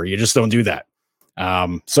plus a year. You just don't do that.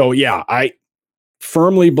 So yeah, I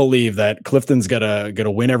firmly believe that Clifton's gonna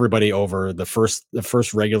win everybody over the first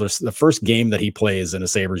game that he plays in a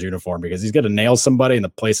Sabres uniform, because he's gonna nail somebody and the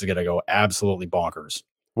place is gonna go absolutely bonkers.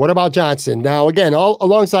 What about Johnson? Now, again, all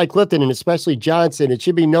alongside Clifton and especially Johnson, it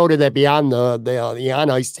should be noted that beyond the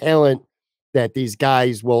on-ice talent that these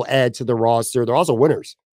guys will add to the roster, they're also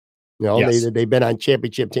winners. Yes. They've been on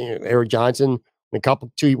championship team. Eric Johnson,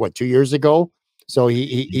 2 years ago. So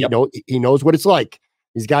he knows what it's like.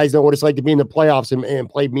 These guys know what it's like to be in the playoffs and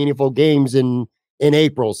play meaningful games in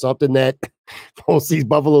April, something that most these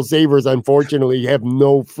Buffalo Sabres, unfortunately, have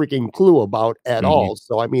no freaking clue about at all.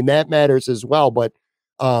 So, I mean, that matters as well. But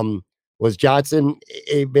was Johnson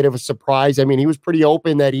a bit of a surprise? I mean, he was pretty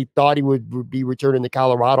open that he thought he would be returning to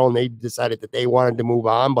Colorado, and they decided that they wanted to move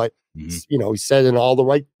on. But, he said he's singing all the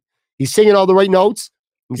right notes.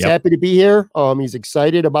 He's happy to be here. He's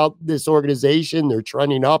excited about this organization. They're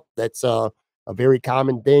trending up. That's a very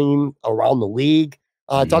common thing around the league.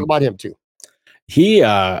 Talk about him too. He's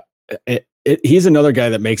another guy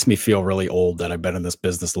that makes me feel really old that I've been in this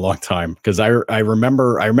business a long time, because I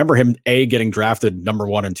remember him getting drafted number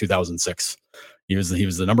 1 in 2006. He was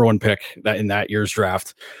the number 1 pick in that year's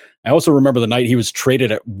draft. I also remember the night he was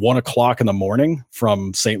traded at 1:00 in the morning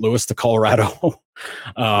from St. Louis to Colorado.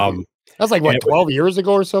 That's like 12 years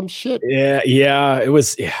ago or some shit. Yeah. It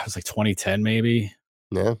was like 2010, maybe.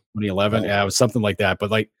 Yeah. 2011. Yeah, it was something like that.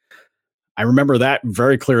 But like, I remember that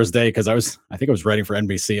very clear as day, because I think I was writing for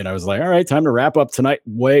NBC, and I was like, all right, time to wrap up tonight.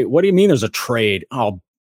 Wait, what do you mean there's a trade? Oh,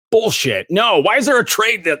 bullshit. No, why is there a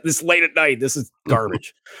trade this late at night? This is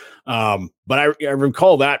garbage. But I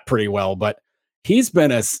recall that pretty well. But he's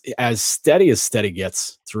been as steady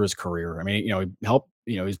gets through his career. I mean, he helped,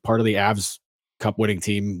 he's part of the Avs Cup winning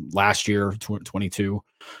team last year, 22.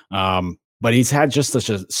 But he's had just such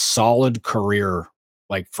a solid career,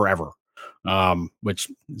 like forever. Which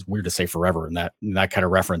is weird to say forever in that kind of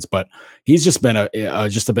reference, but he's just been a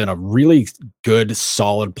really good,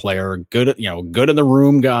 solid player, good in the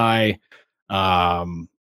room guy. The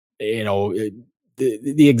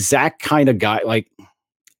exact kind of guy, like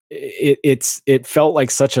it felt like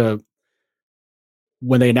such a,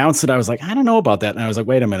 when they announced it, I was like, I don't know about that. And I was like,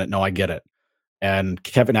 wait a minute. No, I get it. And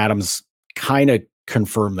Kevin Adams kind of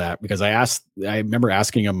confirmed that, because I remember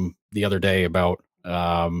asking him the other day about,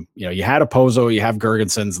 you had Opozo, you have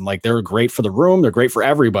Gergensons, and like, they're great for the room, they're great for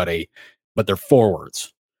everybody, but they're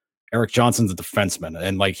forwards. Eric Johnson's a defenseman,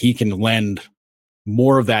 and like, he can lend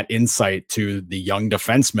more of that insight to the young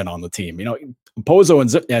defensemen on the team. Opozo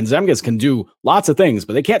and Zemgus can do lots of things,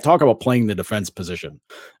 but they can't talk about playing the defense position.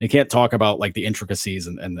 They can't talk about like the intricacies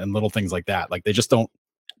and little things like that. Like, they just don't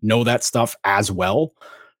know that stuff as well.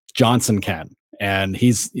 Johnson can. And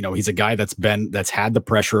he's a guy that's had the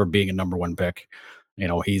pressure of being a number 1 pick.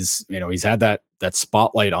 He's had that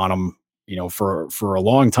spotlight on him, for a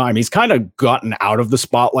long time. He's kind of gotten out of the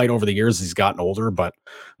spotlight over the years as he's gotten older, but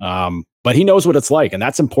he knows what it's like, and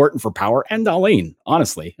that's important for Power and Darlene,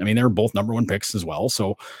 honestly. I mean, they're both number 1 picks as well.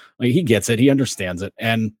 So like, he gets it, he understands it.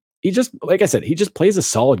 And he just, like I said, he just plays a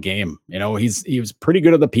solid game. He was pretty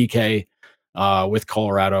good at the PK. With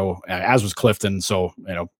Colorado, as was Clifton. So,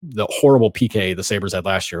 the horrible PK the Sabres had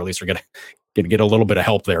last year, at least we're going to get a little bit of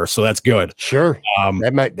help there. So that's good. Sure.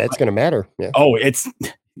 That's going to matter. Yeah. Oh,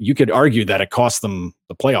 you could argue that it cost them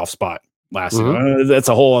the playoff spot last year. That's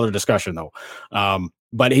a whole other discussion though.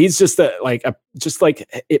 But he's just it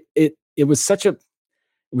was such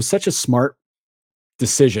a smart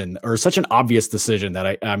decision, or such an obvious decision,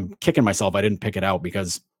 that I'm kicking myself I didn't pick it out,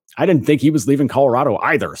 because I didn't think he was leaving Colorado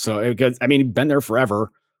either. So, I mean, he'd been there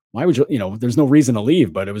forever. Why would there's no reason to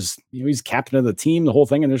leave, but it was, he's captain of the team, the whole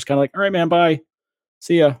thing. And they're just kind of like, all right, man, bye.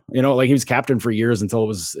 See ya. Like, he was captain for years until it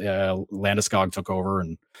was Landeskog took over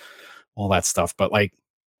and all that stuff. But like,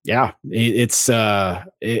 Yeah, it's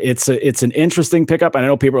an interesting pickup. And I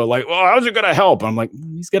know people are like, well, how's it going to help? I'm like,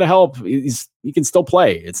 he's going to help. He can still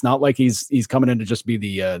play. It's not like he's coming in to just be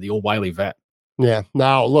the old wily vet. Yeah.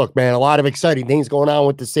 Now, look, man, a lot of exciting things going on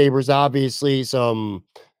with the Sabres. Obviously, some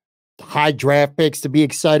high draft picks to be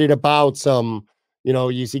excited about. Some,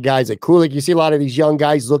 you see guys like Kulik. You see a lot of these young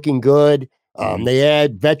guys looking good. They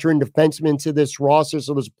add veteran defensemen to this roster,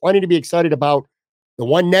 so there's plenty to be excited about. The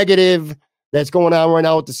one negative that's going on right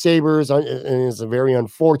now with the Sabres, and it's a very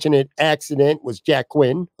unfortunate accident, was Jack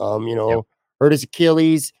Quinn. Hurt his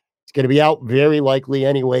Achilles. He's going to be out very likely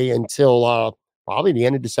anyway until probably the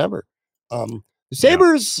end of December. The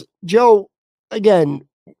Sabres, Joe, again,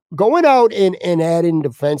 going out and adding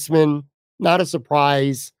defensemen, not a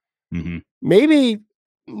surprise. Maybe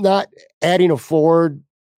not adding a forward,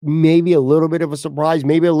 maybe a little bit of a surprise,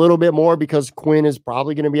 maybe a little bit more because Quinn is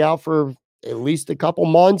probably going to be out for at least a couple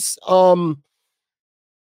months.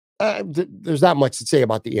 There's not much to say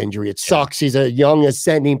about the injury. It sucks. He's a young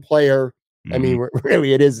ascending player. I mean,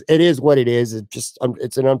 really, it is what it is.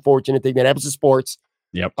 It's an unfortunate thing that happens in sports.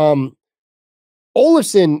 Yep.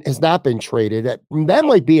 Olofsson has not been traded. That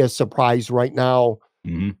might be a surprise right now.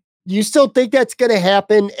 You still think that's going to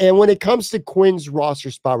happen? And when it comes to Quinn's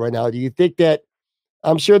roster spot right now, do you think that,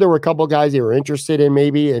 I'm sure there were a couple of guys they were interested in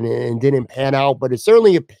maybe and didn't pan out, but it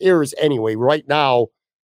certainly appears anyway right now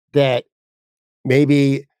that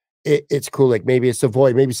maybe it's Kulik, maybe it's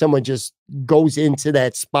Savoy, maybe someone just goes into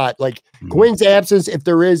that spot. Like Quinn's absence, if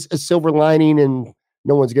there is a silver lining and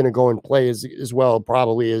no one's going to go and play as well,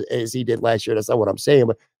 probably as he did last year. That's not what I'm saying,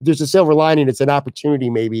 but if there's a silver lining, it's an opportunity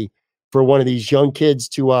maybe for one of these young kids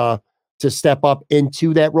to step up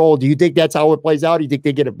into that role. Do you think that's how it plays out? Do you think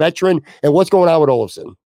they get a veteran? And what's going on with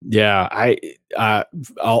Olofsson? Yeah,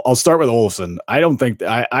 I'll start with Olofsson. I don't think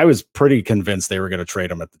I was pretty convinced they were going to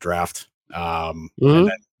trade him at the draft. And then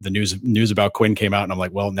the news about Quinn came out, and I'm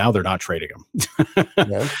like, well, now they're not trading him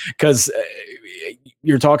because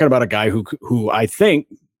you're talking about a guy who I think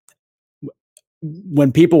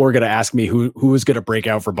when people were going to ask me who was going to break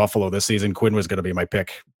out for Buffalo this season, Quinn was going to be my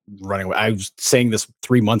pick running away. I was saying this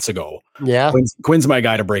 3 months ago. Yeah, Quinn's my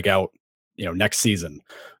guy to break out. Next season,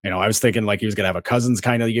 I was thinking like he was going to have a Cousins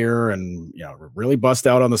kind of year and, really bust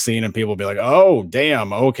out on the scene and people will be like, oh,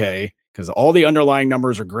 damn. Okay. Cause all the underlying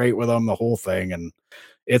numbers are great with him, the whole thing. And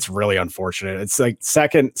it's really unfortunate. It's like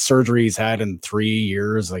second surgery he's had in 3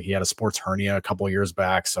 years. Like he had a sports hernia a couple of years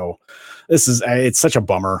back. So it's such a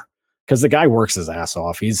bummer because the guy works his ass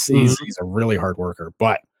off. He's a really hard worker,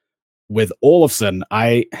 but with Olofsson,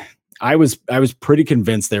 I was pretty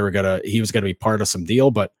convinced he was going to be part of some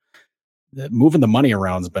deal, but moving the money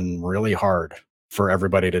around has been really hard for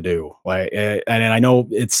everybody to do. And I know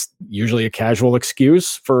it's usually a casual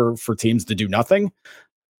excuse for teams to do nothing.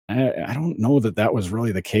 I don't know that was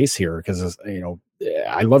really the case here because,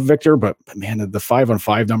 I love Victor, but man, the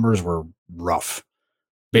 5-on-5 numbers were rough.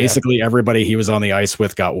 Basically everybody he was on the ice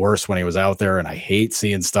with got worse when he was out there. And I hate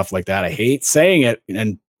seeing stuff like that. I hate saying it.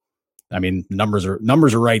 And I mean, numbers are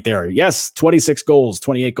right there. Yes. 26 goals,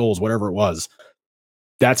 28 goals, whatever it was.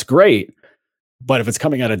 That's great. But if it's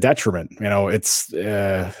coming at a detriment,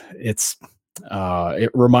 it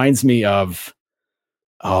reminds me of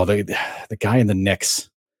the guy in the Knicks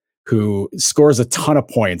who scores a ton of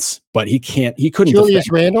points, but he couldn't. Julius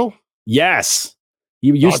Randle? Yes. He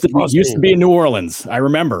used to be in New Orleans. I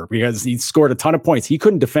remember because he scored a ton of points. He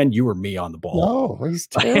couldn't defend you or me on the ball. No, he's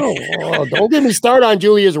terrible. Don't get me started on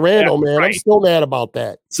Julius Randle, man. Right. I'm still mad about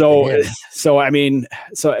that. So I mean,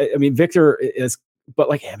 Victor is. But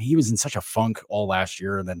he was in such a funk all last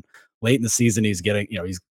year, and then late in the season, he's getting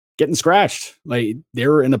scratched. Like they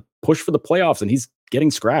were in the push for the playoffs, and he's getting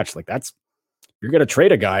scratched. Like you're going to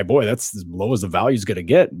trade a guy, boy, that's as low as the value is going to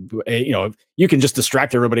get. You can just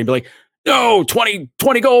distract everybody and be like, no, 20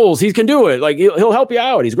 goals, he can do it. Like he'll help you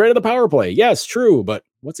out. He's great at the power play. Yes, true, but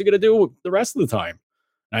what's he going to do the rest of the time?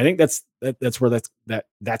 And I think that's where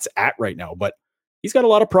that's at right now. But he's got a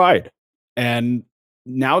lot of pride, and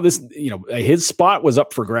now his spot was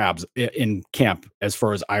up for grabs in camp as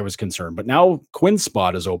far as I was concerned, but now Quinn's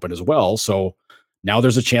spot is open as well. So now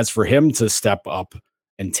there's a chance for him to step up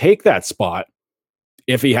and take that spot.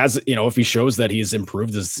 If he has, if he shows that he's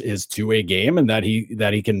improved his two-way game and that he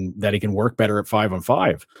can work better at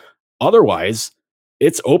 5-on-5. Otherwise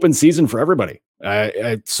it's open season for everybody.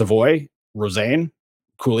 Savoy, Rosane,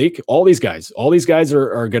 Kulik, all these guys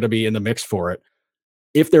are going to be in the mix for it.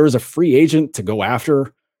 If there is a free agent to go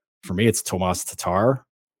after, for me, it's Tomas Tatar.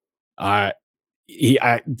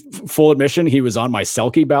 Full admission, he was on my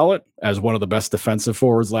Selke ballot as one of the best defensive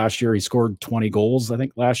forwards last year. He scored 20 goals, I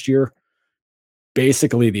think, last year.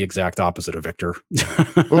 basically the exact opposite of Victor.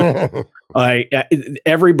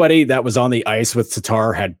 Everybody that was on the ice with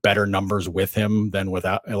Tatar had better numbers with him than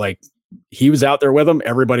without. Like, he was out there with them,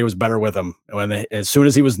 everybody was better with him. As soon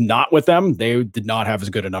as he was not with them, they did not have as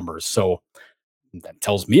good of numbers. So that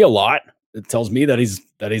tells me a lot. It tells me that he's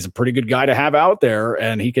a pretty good guy to have out there,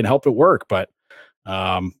 and he can help it work. But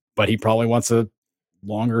he probably wants a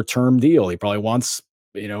longer term deal. He probably wants,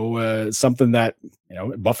 something that,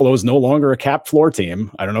 Buffalo is no longer a cap floor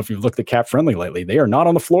team. I don't know if you've looked at Cap Friendly lately. They are not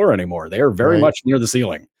on the floor anymore. They are very much near the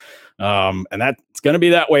ceiling. And that's going to be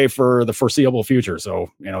that way for the foreseeable future. So,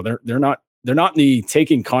 they're not in the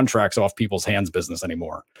taking contracts off people's hands business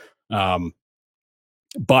anymore.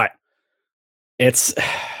 But it's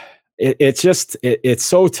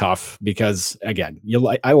so tough because, again,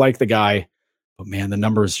 I like the guy, but man, the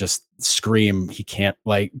numbers just scream. You can't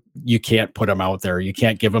put him out there. You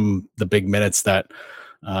can't give him the big minutes that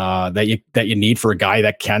you need for a guy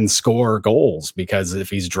that can score goals, because if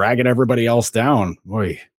he's dragging everybody else down,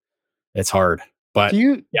 boy, it's hard. But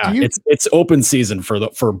it's open season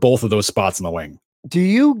for both of those spots in the wing. Do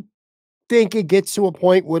you think it gets to a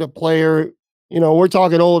point with a player, we're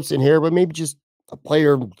talking Olofsson here, but maybe just a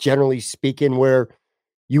player generally speaking, where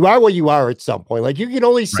you are what you are at some point? Like, you can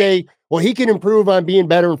only say, well, he can improve on being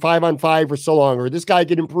better in 5-on-5 for so long, or this guy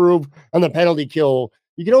can improve on the penalty kill.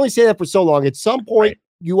 You can only say that for so long. At some point,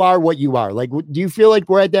 you are what you are. Like, do you feel like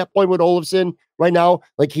we're at that point with Olofsson right now?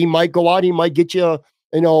 Like, he might go out, he might get you,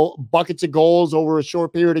 buckets of goals over a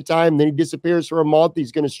short period of time, then he disappears for a month.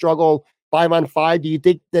 He's going to struggle 5-on-5. Do you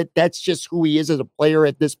think that that's just who he is as a player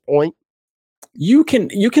at this point? You can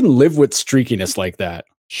live with streakiness like that.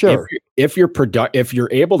 Sure. If you're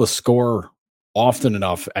able to score often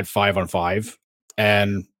enough at 5-on-5,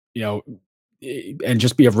 and and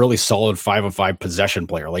just be a really solid 5-on-5 possession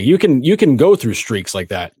player, like you can go through streaks like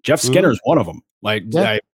that. Jeff Skinner's one of them.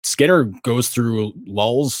 Skinner goes through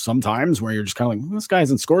lulls sometimes where you're just kind of like, this guy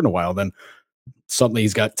hasn't scored in a while. Then suddenly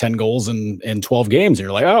he's got 10 goals in 12 games, and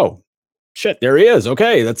you're like, oh shit, there he is.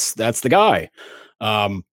 Okay, that's the guy.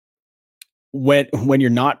 When you're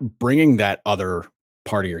not bringing that other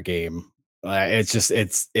part of your game,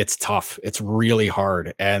 it's tough. It's really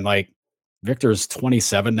hard. And like, Victor's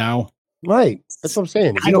 27 now. Right. That's what I'm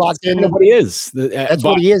saying. He's locked in. What he is. That's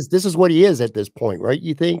what he is. This is what he is at this point, right?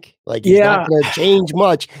 You think? Like, he's not going to change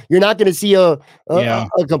much. You're not going to see a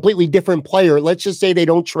completely different player. Let's just say they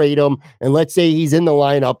don't trade him, and let's say he's in the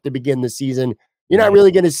lineup to begin the season. You're not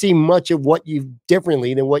really going to see much of what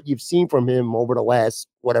differently than what you've seen from him over the last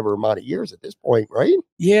whatever amount of years at this point, right?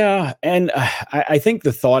 Yeah. And I think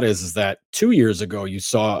the thought is that 2 years ago, you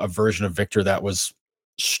saw a version of Victor that was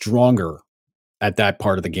stronger at that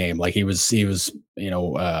part of the game. Like, he was doing a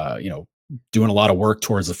lot of work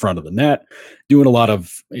towards the front of the net, doing a lot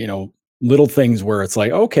of, little things where it's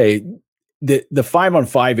like, okay, the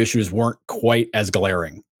 5-on-5 issues weren't quite as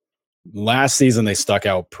glaring. Last season, they stuck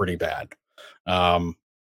out pretty bad.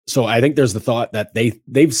 So I think there's the thought that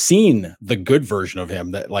they've seen the good version of him,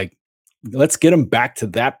 that like, let's get him back to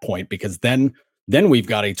that point, because then we've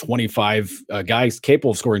got a 25 guys capable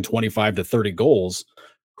of scoring 25 to 30 goals,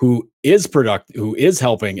 who is productive, who is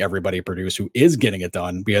helping everybody produce, who is getting it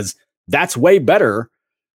done, because that's way better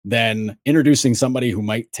than introducing somebody who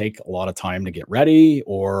might take a lot of time to get ready,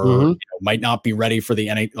 or might not be ready for the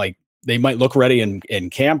NHL. Like, they might look ready in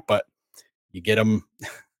camp, but you get them.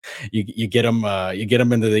 You get him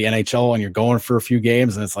into the NHL, and you're going for a few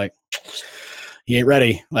games, and it's like, he ain't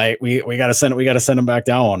ready. Like, we got to send him back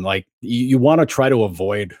down. Like, you want to try to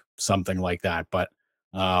avoid something like that, but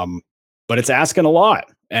it's asking a lot.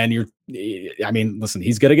 And listen,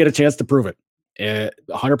 he's going to get a chance to prove it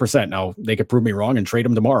 100%. Now, they could prove me wrong and trade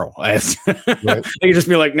him tomorrow. They could just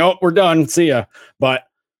be like, nope, we're done. See ya. But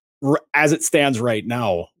as it stands right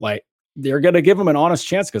now, like, they're going to give him an honest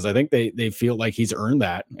chance, because I think they feel like he's earned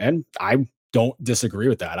that. And I don't disagree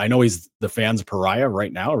with that. I know he's the fans' pariah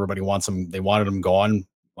right now. Everybody wants him. They wanted him gone,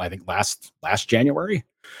 I think last January,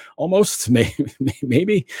 almost,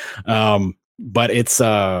 maybe. But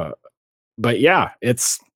yeah,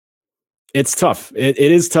 it's tough. It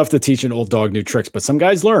is tough to teach an old dog new tricks, but some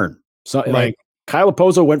guys learn. So like, Kyle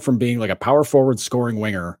Oposo went from being like a power forward scoring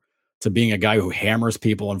winger to being a guy who hammers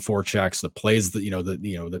people in forechecks, that plays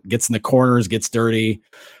that gets in the corners, gets dirty,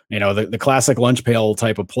 the classic lunch pail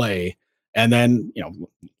type of play. And then,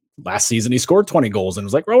 last season he scored 20 goals and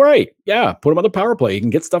was like, all right, yeah, put him on the power play. He can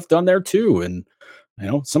get stuff done there too. And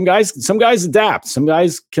some guys adapt. Some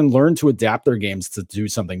guys can learn to adapt their games to do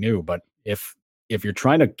something new. But if you're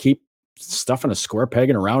trying to keep stuff in a square peg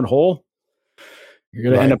in a round hole, you're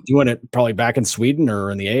going to end up doing it probably back in Sweden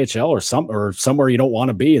or in the AHL or somewhere you don't want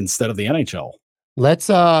to be instead of the NHL. Let's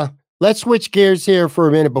switch gears here for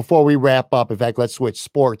a minute before we wrap up. In fact, let's switch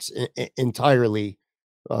sports entirely.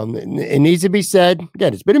 It needs to be said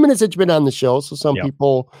again. It's been a minute since you've been on the show, so some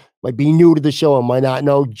people might be new to the show and might not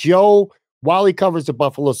know. Joe, while he covers the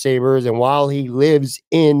Buffalo Sabres and while he lives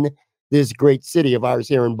in this great city of ours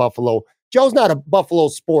here in Buffalo, Joe's not a Buffalo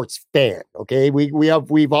sports fan. Okay,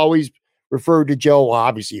 we've always referred to Joe. Well,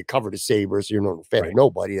 obviously, you cover the Sabres, so you're not a fan of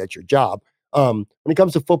nobody. That's your job. When it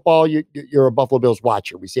comes to football, you're a Buffalo Bills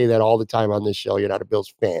watcher. We say that all the time on this show. You're not a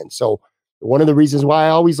Bills fan. So one of the reasons why I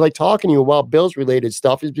always like talking to you about Bills related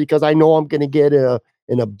stuff is because I know I'm going to get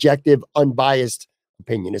an objective, unbiased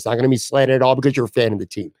opinion. It's not going to be slanted at all because you're a fan of the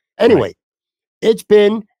team. Anyway, it's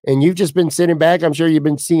been, and you've just been sitting back. I'm sure you've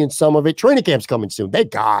been seeing some of it. Training camp's coming soon.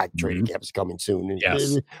 Thank God training camp is coming soon.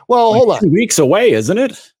 Yes. Well, hold on. 2 weeks away, isn't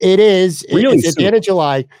it? It is. Really it's at the end of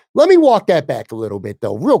July. Let me walk that back a little bit,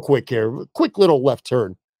 though, real quick here. Quick little left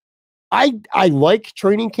turn. I like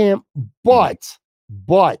training camp, but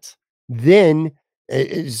then,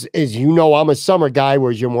 as you know, I'm a summer guy,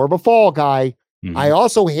 whereas you're more of a fall guy. I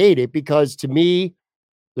also hate it because to me,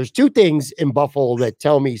 there's two things in Buffalo that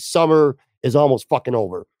tell me summer is almost fucking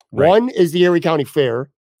over. One is the Erie County Fair,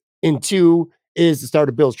 and two is the start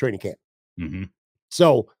of Bills training camp.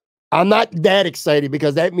 So I'm not that excited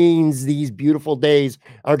because that means these beautiful days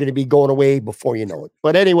are going to be going away before you know it.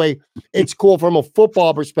 But anyway, it's cool from a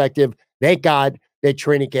football perspective. Thank God that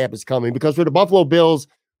training camp is coming because for the Buffalo Bills,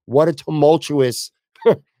 what a tumultuous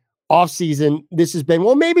offseason this has been.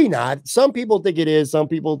 Well, maybe not. Some people think it is. Some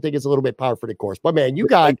people think it's a little bit par for the course. But man, you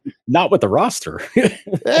got not with the roster.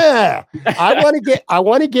 Yeah. I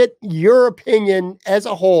want to get your opinion as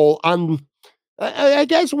a whole on I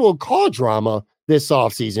guess we'll call drama this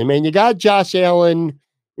offseason. Man, you got Josh Allen,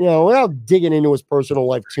 without digging into his personal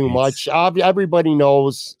life too much. Everybody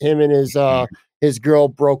knows him and his girl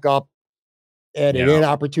broke up at an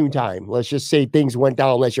inopportune time. Let's just say things went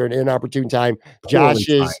down unless you're at an inopportune time. Josh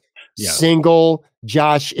is single.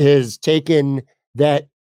 Josh has taken that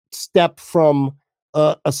step from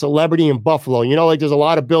a celebrity in Buffalo. There's a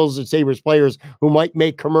lot of Bills and Sabres players who might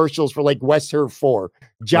make commercials for like West Herb 4.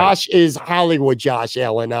 Josh is Hollywood Josh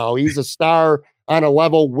Allen now. He's a star on a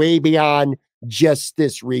level way beyond just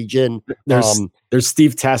this region. There's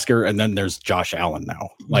Steve Tasker and then there's Josh Allen now.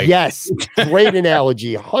 Yes, great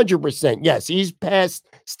analogy. 100%. Yes, he's past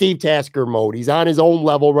Steve Tasker mode. He's on his own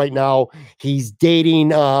level right now. He's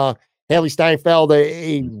dating Haley Steinfeld,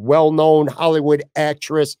 a well-known Hollywood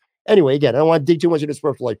actress. Anyway, again, I don't want to dig too much into his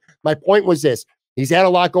personal life. My point was this. He's had a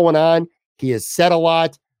lot going on. He has said a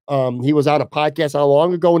lot. He was on a podcast not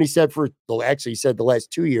long ago, and he said the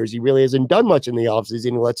last 2 years, he really hasn't done much in the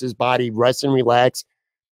offseason. He lets his body rest and relax,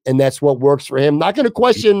 and that's what works for him. Not going to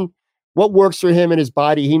question what works for him and his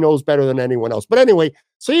body. He knows better than anyone else. But anyway,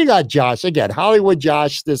 so you got Josh. Again, Hollywood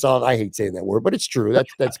Josh, I hate saying that word, but it's true.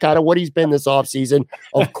 That's kind of what he's been this offseason.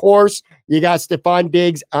 Of course, you got Stephon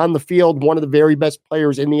Diggs on the field, one of the very best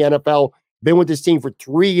players in the NFL. Been with this team for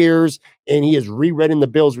 3 years, and he has rewritten the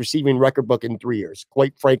Bills' receiving record book in 3 years.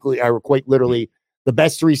 Quite frankly, quite literally, the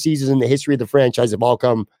best 3 seasons in the history of the franchise have all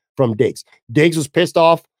come from Diggs. Diggs was pissed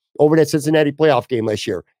off over that Cincinnati playoff game last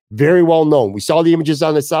year. Very well known. We saw the images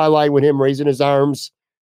on the sideline with him raising his arms.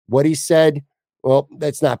 What he said, well,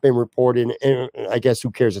 that's not been reported, and I guess who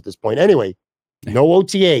cares at this point? Anyway, no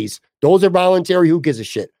OTAs. Those are voluntary. Who gives a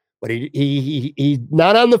shit? But he's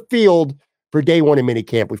not on the field for day one in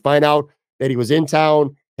minicamp. We find out that he was in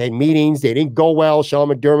town, had meetings. They didn't go well. Sean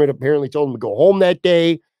McDermott apparently told him to go home that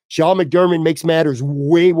day. Sean McDermott makes matters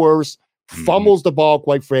way worse, fumbles the ball,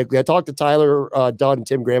 quite frankly. I talked to Tyler Dunn and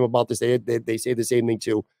Tim Graham about this. They say the same thing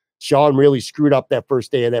too. Sean really screwed up that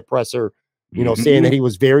first day of that presser, saying that he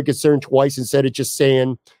was very concerned twice instead of just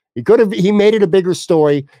saying he made it a bigger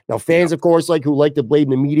story. Now, fans, of course, who like to blame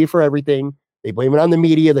the media for everything. They blame it on the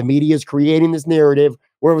media. The media is creating this narrative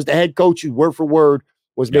where it was the head coach who word for word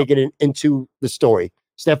was making it into the story.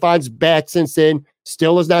 Stephon's back since then,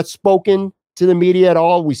 still has not spoken to the media at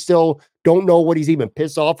all. We still don't know what he's even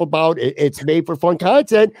pissed off about. It's made for fun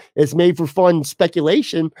content. It's made for fun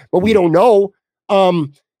speculation, but we don't know.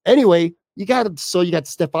 Anyway, you got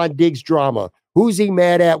Stephon Diggs drama. Who's he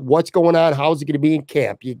mad at? What's going on? How's he going to be in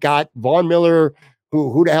camp? You got Von Miller,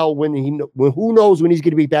 who the hell who knows when he's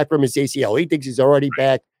going to be back from his ACL? He thinks he's already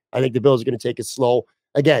back. I think the Bills are going to take it slow.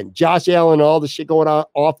 Again, Josh Allen, all the shit going on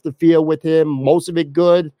off the field with him, most of it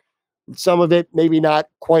good. Some of it maybe not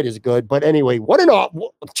quite as good. But anyway, what an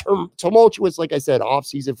tumultuous, like I said,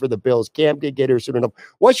 offseason for the Bills. Camp did get here soon enough.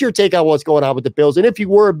 What's your take on what's going on with the Bills? And if you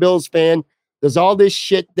were a Bills fan, does all this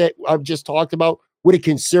shit that I've just talked about would it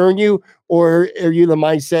concern you, or are you the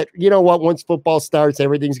mindset, you know what, once football starts,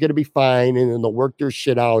 everything's going to be fine, and then they'll work their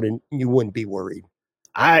shit out, and you wouldn't be worried?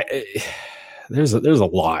 There's a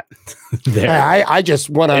lot there. I just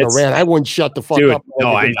went on a rant. I wouldn't shut the fuck up.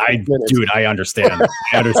 No, dude, I understand.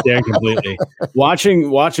 I understand completely.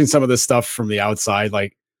 Watching some of this stuff from the outside,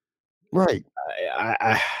 like, right.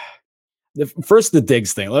 The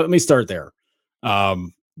Diggs thing. Let me start there.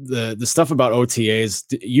 The stuff about OTAs,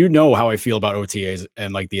 you know how I feel about OTAs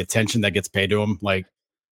and like the attention that gets paid to them. Like,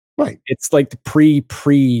 right. It's like the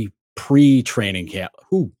pre-training camp.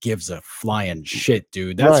 Who gives a flying shit,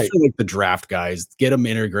 dude? That's for like the draft guys. Get them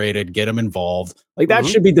integrated, get them involved. Like that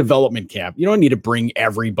should be development camp. You don't need to bring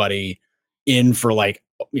everybody in for like,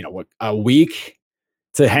 a week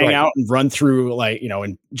to hang out and run through like,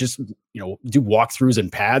 and just, do walkthroughs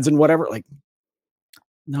and pads and whatever. Like,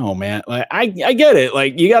 no, man. Like I get it.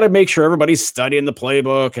 Like you got to make sure everybody's studying the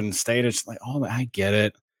playbook and stay just like, oh, I get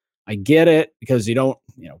it. I get it, because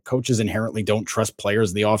coaches inherently don't trust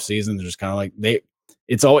players in the offseason. They're just kind of like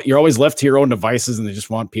you're always left to your own devices, and they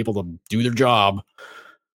just want people to do their job.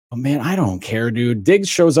 But man, I don't care, dude. Diggs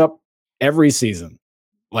shows up every season.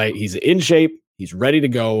 Like he's in shape, he's ready to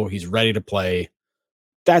go, he's ready to play.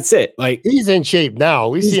 That's it. Like he's in shape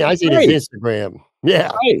now. I see his Instagram.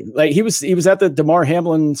 Yeah. Right. Like he was at the DeMar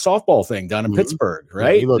Hamlin softball thing down in Pittsburgh,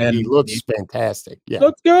 right? Yeah, he looks fantastic. Yeah.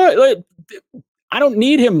 Looks good. Like, I don't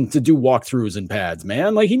need him to do walkthroughs and pads,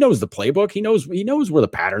 man. Like he knows the playbook. He knows where the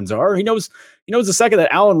patterns are. He knows the second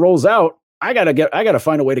that Allen rolls out, I gotta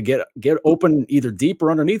find a way to get open either deep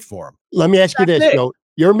or underneath for him. Let me ask you this, Joe.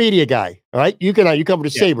 You're a media guy, all right? You cover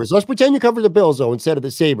the Sabres. Let's pretend you cover the Bills though instead of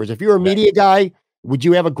the Sabres. If you're a media guy, would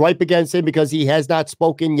you have a gripe against him because he has not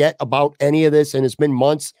spoken yet about any of this and it's been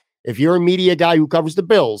months? If you're a media guy who covers the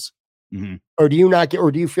Bills, or do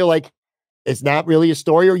you feel like it's not really a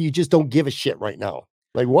story, or you just don't give a shit right now?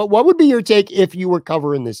 Like what would be your take if you were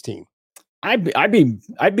covering this team? I'd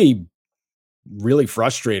be really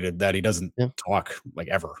frustrated that he doesn't talk like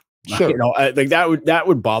ever. Sure. I think that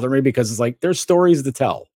would bother me, because it's like there's stories to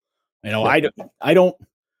tell. I don't,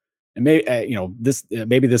 and maybe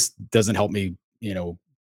maybe this doesn't help me,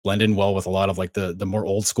 blend in well with a lot of like the more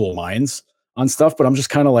old school minds on stuff, but I'm just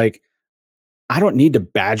kind of like, I don't need to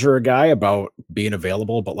badger a guy about being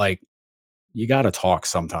available, but like, you got to talk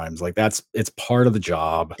sometimes. Like it's part of the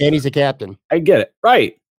job. And he's a captain. I get it.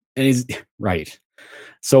 Right. And he's right.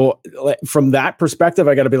 So from that perspective,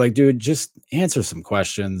 I got to be like, dude, just answer some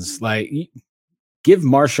questions. Like give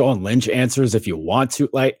Marshawn Lynch answers if you want to,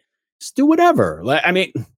 like just do whatever. Like, I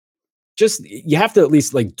mean, just, you have to at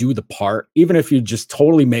least like do the part, even if you just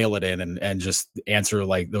totally mail it in and just answer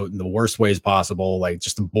like the worst ways possible. Like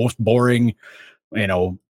just the most boring,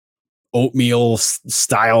 oatmeal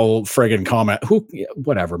style friggin' comment.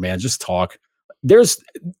 Whatever, man, just talk.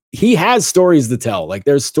 He has stories to tell. Like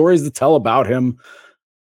there's stories to tell about him,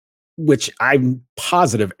 which I'm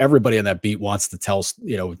positive everybody on that beat wants to tell,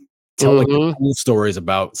 like the cool stories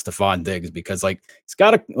about Stephon Diggs, because like he's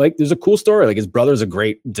got there's a cool story. Like his brother's a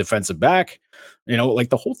great defensive back, like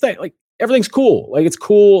the whole thing, like everything's cool. Like it's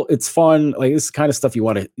cool. It's fun. Like this kind of stuff you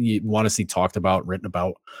want to see talked about, written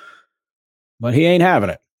about, but he ain't having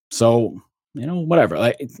it. So, whatever.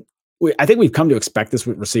 Like, I think we've come to expect this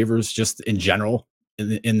with receivers just in general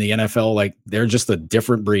in the NFL. Like, they're just a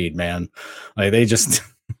different breed, man. Like, they just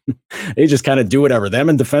kind of do whatever. Them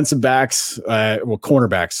and defensive backs,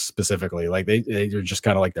 cornerbacks specifically, like they're just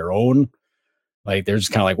kind of like their own. Like, they're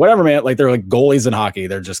just kind of like, whatever, man. Like, they're like goalies in hockey.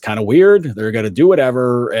 They're just kind of weird. They're going to do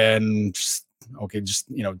whatever. And just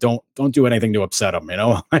don't do anything to upset them.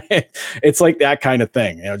 It's like that kind of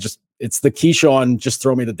thing. It's the Keyshawn, just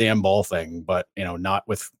throw me the damn ball thing, but not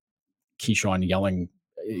with Keyshawn yelling,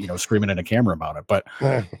 screaming in a camera about it. But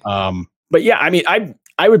yeah, I mean,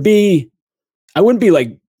 I wouldn't be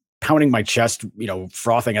like pounding my chest,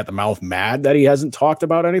 frothing at the mouth, mad that he hasn't talked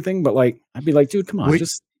about anything. But like, I'd be like, dude, come on,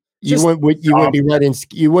 you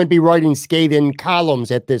wouldn't be writing scathing columns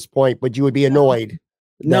at this point, but you would be annoyed.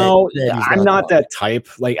 No, I'm not that type.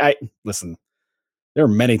 Like listen, there are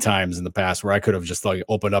many times in the past where I could have just like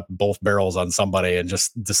opened up both barrels on somebody and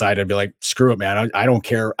just decided to be like, screw it, man. I don't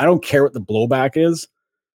care. I don't care what the blowback is.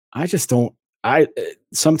 I just don't.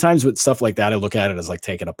 Sometimes with stuff like that, I look at it as like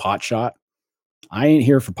taking a pot shot. I ain't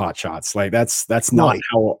here for pot shots. Like that's not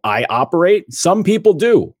how I operate. Some people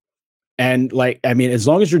do. And like, I mean, as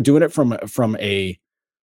long as you're doing it from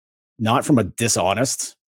not from a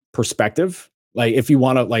dishonest perspective, like if you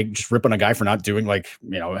want to like just rip on a guy for not doing like,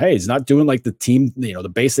 hey, he's not doing like the team, the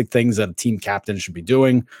basic things that a team captain should be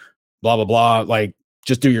doing, blah, blah, blah. Like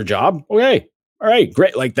just do your job. Okay. All right,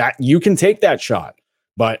 great. Like that, you can take that shot,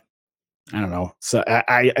 but I don't know. So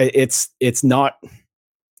it's not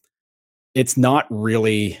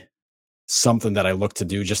really something that I look to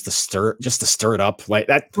do just to stir it up like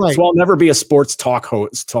that. Right. So I'll never be a sports talk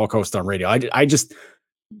host on radio. I just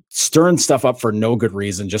stirring stuff up for no good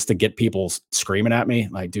reason just to get people screaming at me.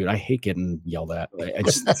 Like, dude, I hate getting yelled at. I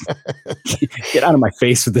just get out of my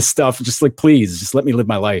face with this stuff. Just like, please, just let me live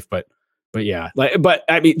my life. But yeah, but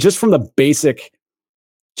I mean, just from the basic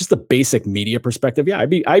media perspective, yeah,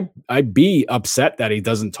 I'd be upset that he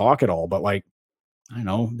doesn't talk at all. But like, I don't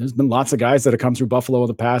know, there's been lots of guys that have come through Buffalo in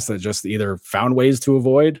the past that just either found ways to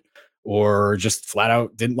avoid or just flat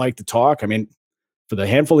out didn't like to talk. I mean, for the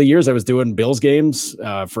handful of years I was doing Bills games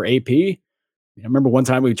for AP, I remember one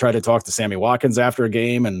time we tried to talk to Sammy Watkins after a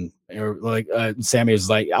game, and Sammy was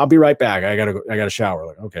like, "I'll be right back. I gotta shower."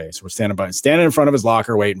 Like, okay, so we're standing in front of his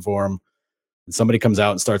locker waiting for him. And somebody comes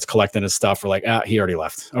out and starts collecting his stuff. We're like, he already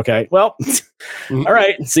left. Okay, well, all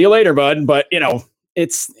right, see you later, bud. But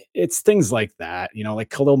it's things like that. Like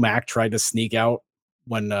Khalil Mack tried to sneak out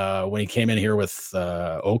when he came in here with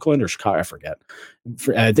Oakland or Chicago, I forget.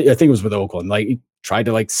 I think it was with Oakland. Like he tried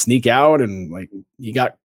to like sneak out, and like he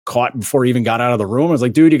got caught before he even got out of the room. I was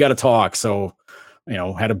like, dude, you got to talk. So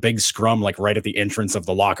had a big scrum like right at the entrance of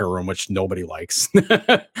the locker room, which nobody likes.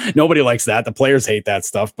 Nobody likes that. The players hate that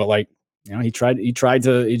stuff. But like, he just tried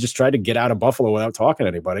to get out of Buffalo without talking to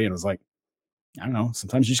anybody, and it was like, I don't know.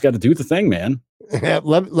 Sometimes you just got to do the thing, man.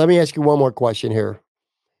 Let me ask you one more question here.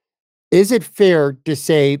 Is it fair to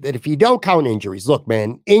say that if you don't count injuries, look,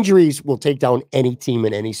 man, injuries will take down any team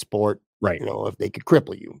in any sport. Right. If they could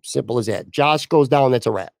cripple you, simple as that. Josh goes down, that's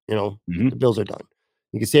a wrap. The Bills are done.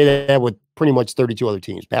 You can say that with pretty much 32 other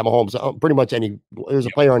teams. Pat Mahomes, pretty much there's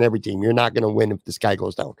a player on every team. You're not going to win if this guy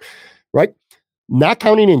goes down, right? Not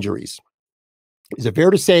counting injuries. Is it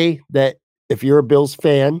fair to say that if you're a Bills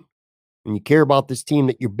fan and you care about this team,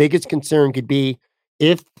 that your biggest concern could be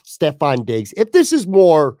if Stefon Diggs, if this is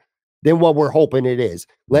more than what we're hoping it is,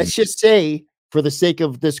 let's just say, for the sake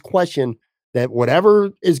of this question, that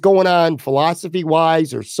whatever is going on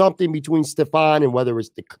philosophy-wise or something between Stefon and whether it's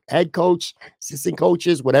the head coach, assistant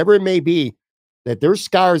coaches, whatever it may be, that there's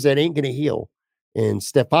scars that ain't going to heal. And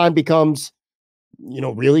Stefon becomes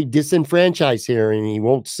really disenfranchised here, and he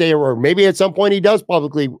won't say, or maybe at some point he does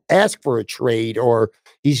publicly ask for a trade, or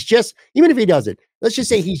he's just, even if he doesn't, let's just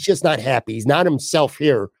say he's just not happy. He's not himself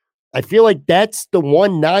here. I feel like that's the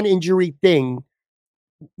one non-injury thing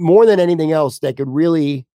more than anything else that could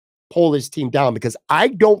really pull his team down, because I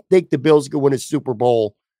don't think the Bills could win a Super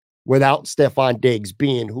Bowl without Stefon Diggs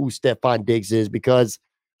being who Stefon Diggs is, because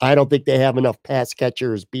I don't think they have enough pass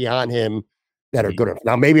catchers beyond him that are good enough.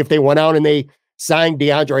 Now, maybe if they went out and they signed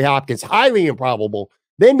DeAndre Hopkins, highly improbable,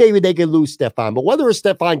 then maybe they could lose Stefon. But whether it's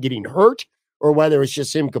Stefon getting hurt or whether it's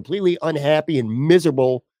just him completely unhappy and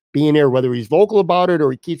miserable being there, whether he's vocal about it or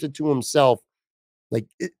he keeps it to himself, like,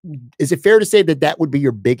 is it fair to say that that would be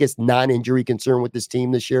your biggest non-injury concern with this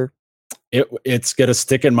team this year? It's going to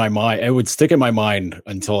stick in my mind. It would stick in my mind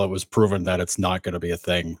until it was proven that it's not going to be a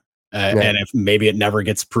thing. And if maybe it never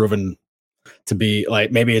gets proven to be,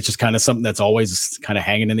 like, maybe it's just kind of something that's always kind of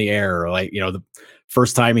hanging in the air. Like, the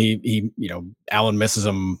first time he Allen misses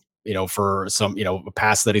him, for some, a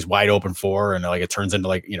pass that he's wide open for. And like, it turns into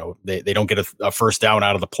like, they don't get a first down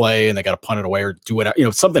out of the play and they got to punt it away or do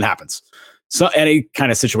it. Something happens. So any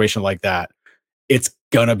kind of situation like that, it's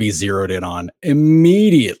gonna be zeroed in on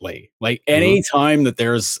immediately. Like any time that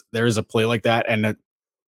there's a play like that, and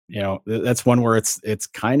that's one where it's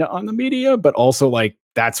kind of on the media, but also like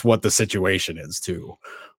that's what the situation is too.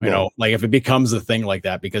 Like if it becomes a thing like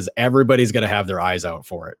that, because everybody's gonna have their eyes out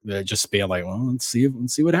for it. They're just being like, well, let's see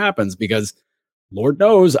what happens, because Lord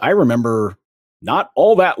knows, I remember not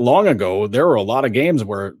all that long ago, there were a lot of games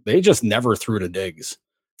where they just never threw to Diggs.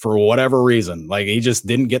 For whatever reason, like he just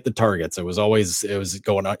didn't get the targets. It was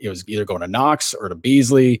either going to Knox or to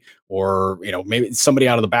Beasley, or maybe somebody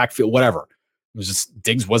out of the backfield, whatever. It was just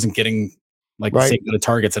Diggs wasn't getting like the same kind of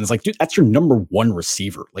targets, and it's like, dude, that's your number one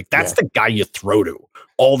receiver. Like that's the guy you throw to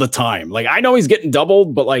all the time. Like I know he's getting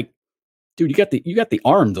doubled, but like, dude, you got the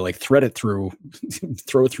arm to like thread it through,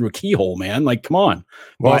 throw it through a keyhole, man. Like, come on.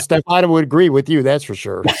 Well, Stefon would agree with you, that's for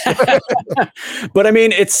sure. But I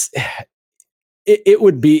mean, it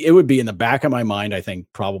would be in the back of my mind, I think,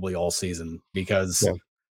 probably all season, because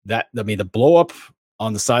the blow up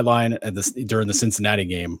on the sideline during the Cincinnati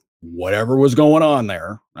game, whatever was going on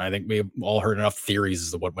there, I think we've all heard enough theories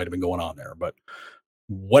as to what might have been going on there, but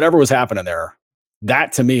whatever was happening there,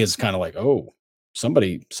 that to me is kind of like, oh,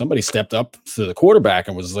 somebody stepped up to the quarterback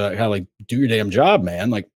and was kind of like, do your damn job, man.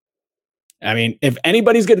 Like, I mean, if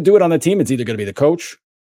anybody's going to do it on the team, it's either going to be the coach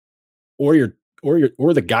or your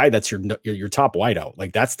the guy that's your top wideout.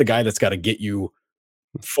 Like that's the guy that's got to get you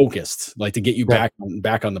focused, like to get you back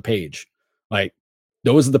on the page. Like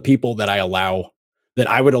those are the people that I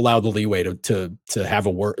would allow the leeway to have a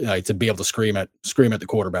word, to be able to scream at the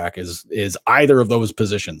quarterback is either of those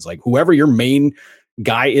positions. Like whoever your main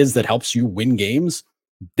guy is that helps you win games,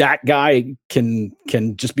 that guy can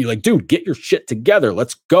just be like, dude, get your shit together.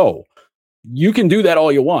 Let's go. You can do that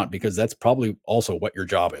all you want because that's probably also what your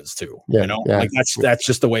job is too. Like that's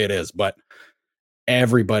just the way it is. But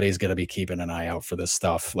everybody's going to be keeping an eye out for this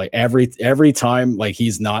stuff. Like every time, like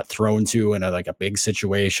he's not thrown to in a big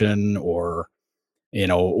situation or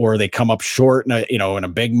they come up short in a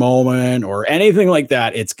big moment or anything like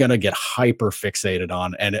that, it's going to get hyper fixated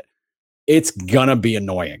on. And it's going to be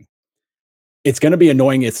annoying. It's going to be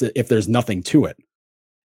annoying if there's nothing to it.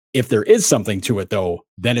 If there is something to it, though,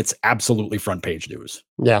 then it's absolutely front page news.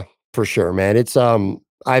 Yeah, for sure, man. It's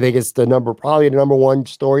I think it's probably the number one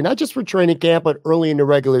story, not just for training camp, but early in the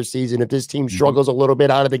regular season. If this team struggles a little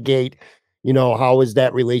bit out of the gate, how is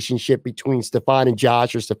that relationship between Stefan and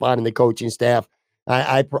Josh or Stefan and the coaching staff?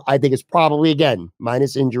 I think it's probably, again,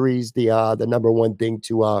 minus injuries, the number one thing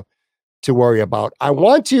to worry about. I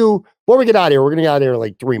want to, before we get out of here, we're going to get out of here in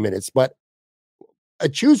like 3 minutes, but a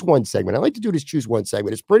choose one segment. I like to do this choose one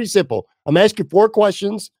segment. It's pretty simple. I'm asking 4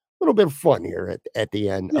 questions, a little bit of fun here at the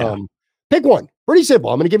end. Yeah. Pick one. Pretty simple.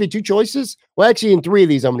 I'm going to give you 2 choices. Well, actually, in 3 of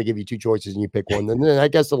these, I'm going to give you 2 choices and you pick one. And then I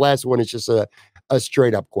guess the last one is just a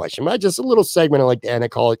straight up question. Just a little segment I like to end. I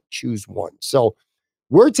call it choose one. So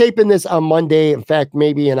we're taping this on Monday. In fact,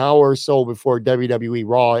 maybe an hour or so before WWE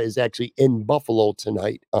Raw is actually in Buffalo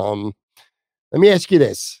tonight. Let me ask you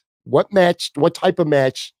this. What type of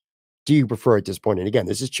match do you prefer at this point? And again,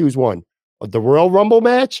 this is choose one. The Royal Rumble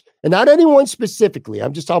match, and not anyone specifically.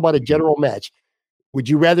 I'm just talking about a general match. Would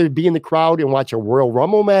you rather be in the crowd and watch a Royal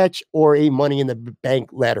Rumble match or a Money in the Bank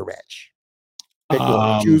ladder match? Pick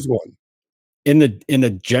one. Choose one. In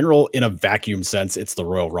a vacuum sense, it's the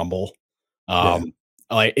Royal Rumble.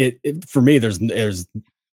 Like it for me, there's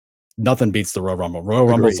nothing beats the Royal Rumble. Royal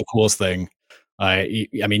Rumble is the coolest thing. I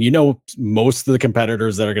mean, most of the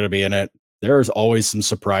competitors that are going to be in it. There's always some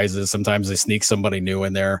surprises. Sometimes they sneak somebody new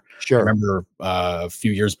in there. Sure. I remember a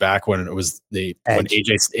few years back when it was when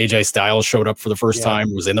AJ Styles showed up for the first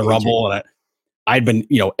time, was in the Rumble, and I'd been,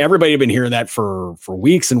 everybody had been hearing that for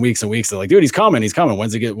weeks and weeks and weeks. They're like, dude, he's coming.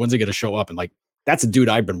 When's he going to show up? And like, that's a dude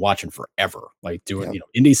I've been watching forever, like doing,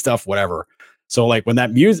 indie stuff, whatever. So like when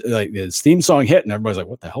that music, like his theme song hit and everybody's like,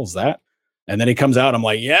 what the hell's that? And then he comes out, I'm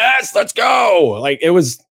like, yes, let's go. Like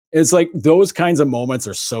it's like those kinds of moments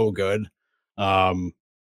are so good. Money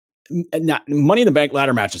in the Bank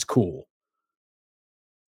ladder match is cool.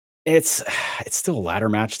 It's still a ladder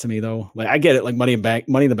match to me though. Like I get it. Like Money in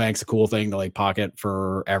the Bank's a cool thing to like pocket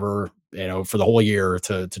forever, for the whole year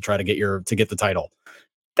to try to get the title.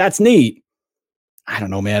 That's neat. I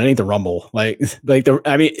don't know, man. It ain't the Rumble.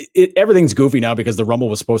 Everything's goofy now because the Rumble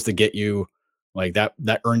was supposed to get you like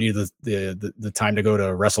that earned you the time to go to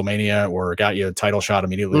WrestleMania or got you a title shot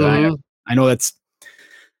immediately. Mm-hmm. I know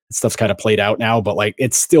stuff's kind of played out now, but like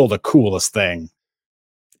it's still the coolest thing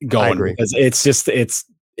going because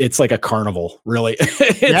it's like a carnival, really.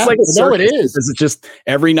 It's like a circus. It is. It's just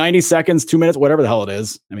every 90 seconds, 2 minutes, whatever the hell it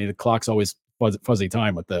is. I mean, the clock's always fuzzy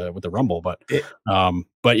time with the Rumble, but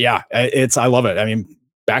yeah, I love it. I mean,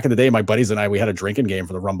 back in the day, my buddies and I, we had a drinking game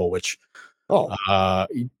for the Rumble, which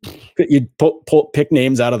you'd pick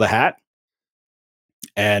names out of the hat,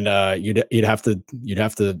 and you'd have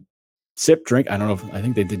to sip, drink. I don't know. I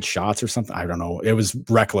think they did shots or something. I don't know. It was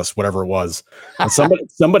reckless, whatever it was. And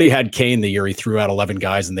somebody had Kane the year he threw out 11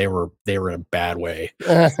 guys, and they were in a bad way.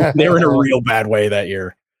 They were in a real bad way that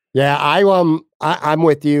year. Yeah, I'm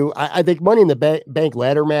with you. I think Money in the Bank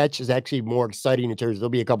ladder match is actually more exciting in terms of there'll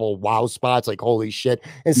be a couple of wow spots, like holy shit.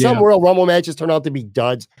 And some Royal Rumble matches turn out to be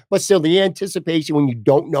duds, but still the anticipation when you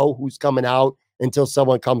don't know who's coming out until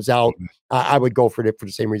someone comes out, I would go for it for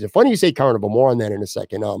the same reason. Funny you say carnival. More on that in a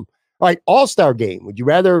second. All right, All-Star game. Would you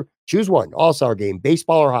rather choose one? All-Star game,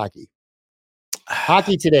 baseball or hockey?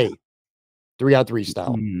 Hockey today, 3-on-3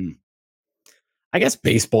 style. I guess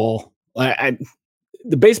baseball.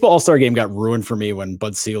 The baseball All-Star game got ruined for me when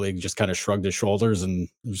Bud Selig just kind of shrugged his shoulders and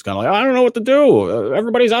was kind of like, I don't know what to do.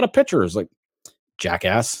 Everybody's out of pitchers. Like,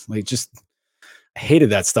 jackass. Like, just I hated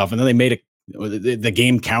that stuff. And then they made it. The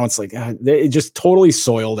game counts. Like, it just totally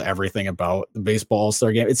soiled everything about the baseball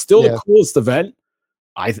All-Star game. It's still the coolest event.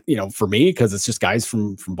 For me, because it's just guys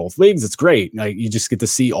from both leagues. It's great. Like, you just get to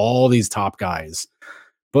see all these top guys.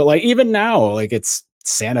 But like even now, like it's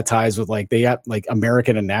sanitized with like they have like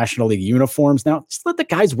American and National League uniforms now. Just let the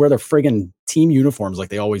guys wear their friggin' team uniforms like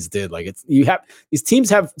they always did. Like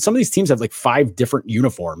some of these teams have like 5 different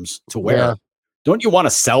uniforms to wear. Yeah. Don't you want to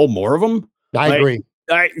sell more of them? I agree.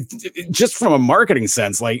 Just from a marketing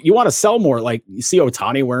sense, like you want to sell more. Like you see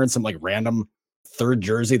Ohtani wearing some like random third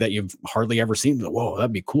jersey that you've hardly ever seen. Whoa,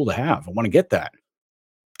 that'd be cool to have. I want to get that.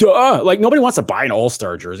 Duh. Like nobody wants to buy an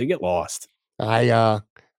all-star jersey. Get lost.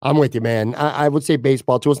 I'm with you, man. I would say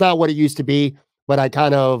baseball too. It's not what it used to be, but I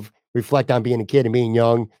kind of reflect on being a kid and being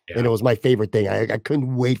young, and it was my favorite thing. I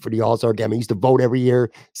couldn't wait for the All-Star game. I used to vote every year,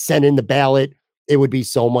 send in the ballot. It would be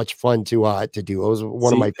so much fun to do. It was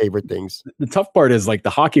one of my favorite things. The tough part is like the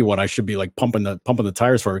hockey one. I should be like pumping the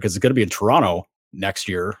tires for because it's going to be in Toronto next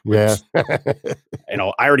year. Yeah.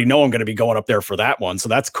 I already know I'm going to be going up there for that one. So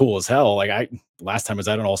that's cool as hell. Like last time I was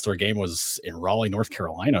at an all-star game was in Raleigh, North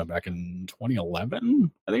Carolina back in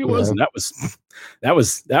 2011. I think it was. Yeah. And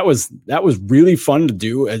that was really fun to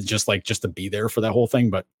do as just to be there for that whole thing.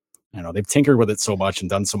 But they've tinkered with it so much and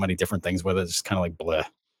done so many different things with it. It's just kind of like bleh.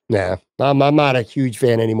 Yeah. I'm not a huge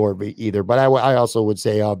fan anymore either, but I also would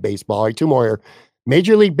say baseball. All right, 2 more here.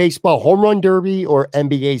 Major League Baseball home run derby or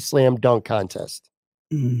NBA slam dunk contest?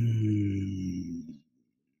 This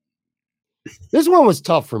one was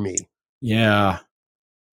tough for me. Yeah.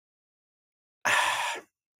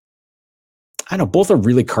 I know both are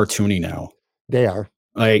really cartoony now. They are.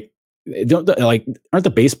 Like aren't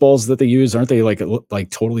the baseballs that they use, aren't they like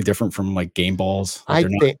totally different from like game balls? Like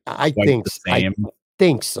I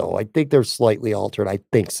think so. I think they're slightly altered. I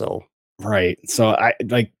think so. Right. So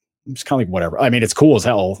I'm just kind of like whatever. I mean, it's cool as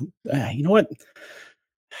hell. You know what?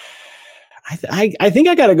 I think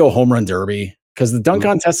I got to go home run derby because the dunk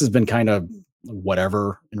contest has been kind of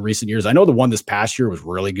whatever in recent years. I know the one this past year was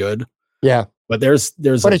really good. Yeah. But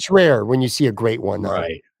it's rare when you see a great one.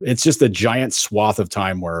 Right. It's just a giant swath of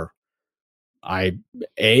time where I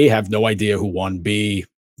have no idea who won. B,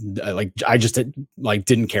 I just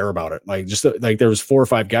didn't care about it. Like just like there was 4 or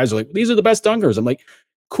 5 guys who are like, these are the best dunkers. I'm like,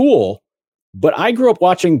 cool. But I grew up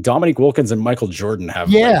watching Dominique Wilkins and Michael Jordan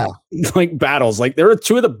have like battles. Like they're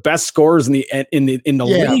 2 of the best scorers in the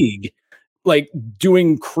league, like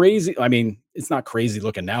doing crazy. I mean, it's not crazy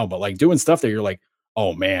looking now, but like doing stuff that you're like,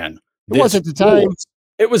 oh man, it was at the time.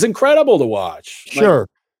 It was incredible to watch. Sure.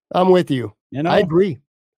 I'm with you. I agree.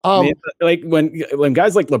 I mean, like when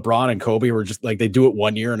guys like LeBron and Kobe were just like, they do it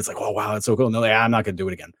one year and it's like, oh wow, that's so cool. And they're like, I'm not going to do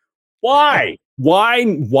it again. Why? Why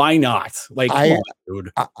not? Like, come on,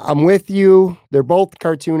 dude. I'm with you. They're both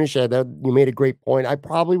cartoonish. You made a great point. I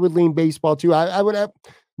probably would lean baseball too. I would have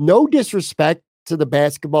no disrespect to the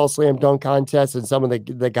basketball slam dunk contest and some of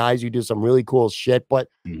the guys who do some really cool shit, but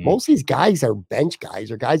most of these guys are bench guys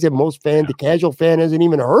or guys that the casual fan hasn't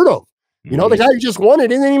even heard of. The guy who just won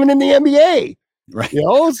it isn't even in the NBA. Right.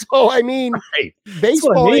 So I mean,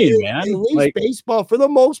 baseball, man. At least baseball, for the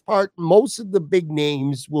most part, most of the big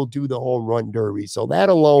names will do the home run derby. So that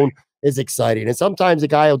alone is exciting. And sometimes a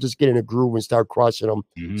guy will just get in a groove and start crushing them.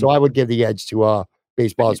 So I would give the edge to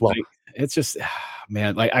baseball as well. It's just,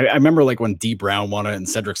 man, like I remember like when D Brown won it and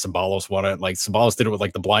Cedric Ceballos won it. Like Ceballos did it with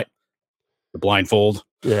like the blindfold.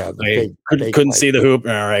 Yeah, couldn't see the hoop.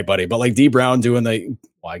 All right, buddy. But like D Brown doing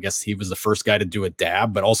I guess he was the first guy to do a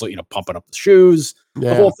dab, but also pumping up the shoes,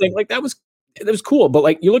 the whole thing. Like that was cool. But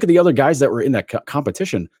like you look at the other guys that were in that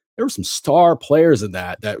competition, there were some star players in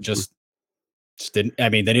that just didn't. I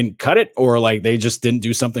mean, they didn't cut it, or like they just didn't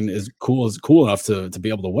do something as cool enough to be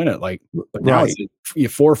able to win it. Like, but now you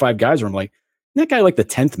 4 or 5 guys where I'm like, that guy like the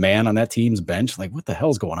 10th man on that team's bench. Like, what the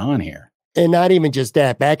hell's going on here? And not even just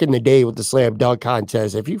that. Back in the day with the slam dunk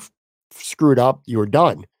contest, if you screwed up, you were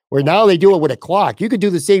done. Where now they do it with a clock. You could do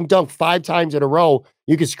the same dunk 5 times in a row.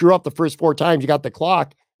 You could screw up the first 4 times. You got the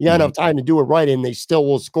clock. You got enough time to do it right, and they still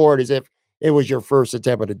will score it as if it was your first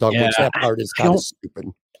attempt at a dunk. Which that part is kind of stupid.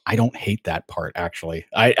 I don't hate that part, actually.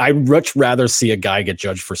 I much rather see a guy get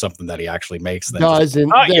judged for something that he actually makes than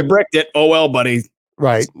you bricked it. Oh, well, buddy.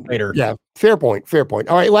 Right. Later. Yeah. Fair point.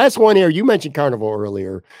 All right. Last one here. You mentioned Carnival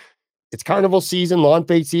earlier. It's Carnival season, lawn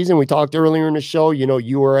fate season. We talked earlier in the show.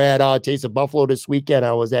 You were at Taste of Buffalo this weekend.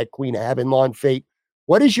 I was at Queen Abin Lawn Fate.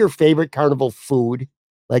 What is your favorite Carnival food?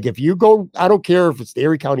 Like if you go, I don't care if it's the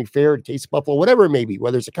Erie County Fair, Taste of Buffalo, whatever it may be,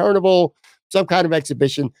 whether it's a carnival, some kind of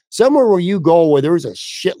exhibition, somewhere where you go where there's a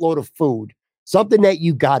shitload of food, something that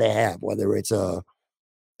you got to have, whether it's a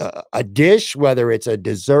dish, whether it's a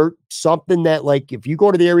dessert, something that like if you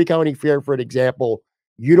go to the Erie County Fair, for an example,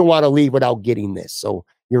 you don't want to leave without getting this. So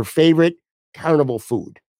your favorite carnival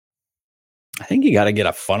food? I think you got to get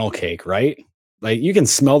a funnel cake, right? Like you can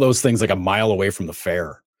smell those things like a mile away from the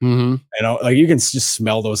fair. Mm-hmm. You know, like you can just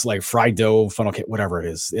smell those like fried dough, funnel cake, whatever it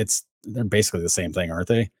is. They're basically the same thing, aren't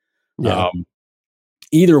they? Yeah.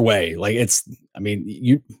 Either way, like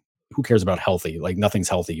who cares about healthy? Like nothing's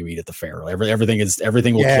healthy you eat at the fair. Everything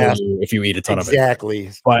will kill you if you eat a ton of it.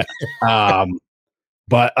 Exactly.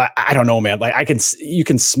 But I don't know, man. Like you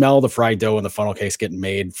can smell the fried dough and the funnel cakes getting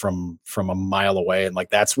made from a mile away, and like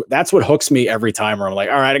that's what hooks me every time. Where I'm like,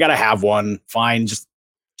 all right, I gotta have one. Fine, just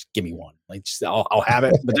give me one. Like I'll have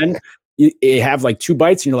it. But then you have like 2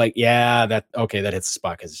 bites, and you're like, yeah, that hits the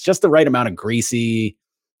spot because it's just the right amount of greasy.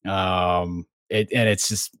 And it's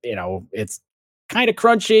just it's kind of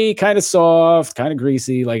crunchy, kind of soft, kind of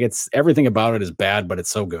greasy. Like it's everything about it is bad, but it's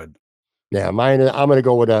so good. Yeah, mine. I'm gonna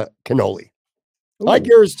go with a cannoli. Ooh. Like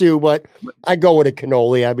yours too, but I go with a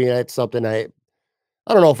cannoli. I mean, that's something I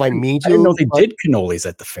don't know if I mean to. I didn't know they did cannolis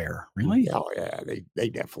at the fair. Really? Oh yeah, they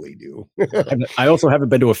definitely do. I also haven't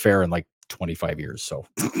been to a fair in like 25 years. So,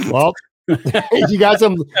 well, you got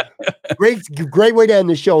some great way to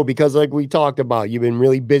end the show because, like we talked about, you've been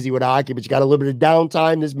really busy with hockey, but you got a little bit of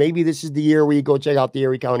downtime. This is the year where you go check out the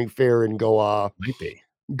Erie County Fair and go. Might be.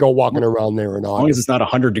 Go walking around there and all. As long as it's not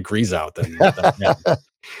 100 degrees out, then yeah.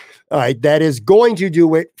 All right, that is going to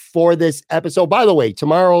do it for this episode. By the way,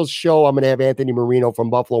 tomorrow's show, I'm going to have Anthony Marino from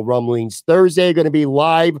Buffalo Rumblings. Thursday, going to be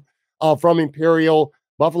live from Imperial.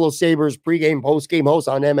 Buffalo Sabres pregame, postgame host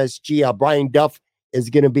on MSG. Brian Duff is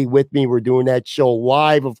going to be with me. We're doing that show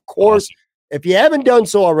live, of course. Awesome. If you haven't done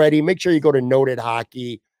so already, make sure you go to Noted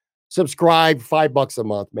Hockey. Subscribe, $5 a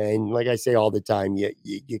month, man. Like I say all the time,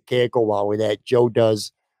 you can't go wrong with that. Joe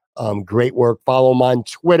does great work. Follow him on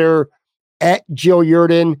Twitter at Joe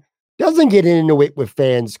Yurden. Doesn't get into it with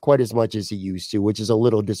fans quite as much as he used to, which is a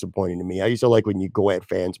little disappointing to me. I used to like when you go at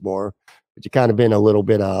fans more, but you kind of been a little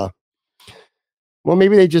bit, well,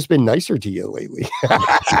 maybe they've just been nicer to you lately.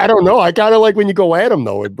 I don't know. I kind of like when you go at them,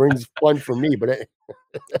 though. It brings fun for me. But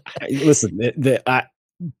listen,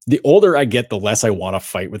 the older I get, the less I want to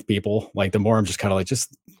fight with people. Like the more I'm just kind of like,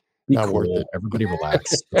 just be cool. Everybody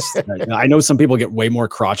relax. I know some people get way more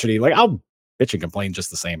crotchety. Like I'll bitch and complain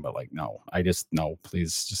just the same, but like, no,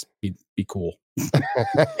 please just be cool.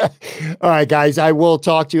 All right, guys, I will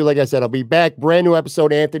talk to you. Like I said, I'll be back. Brand new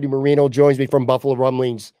episode. Anthony Marino joins me from Buffalo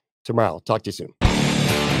Rumblings tomorrow. Talk to you soon.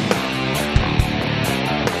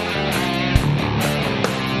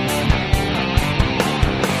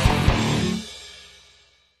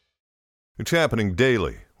 It's happening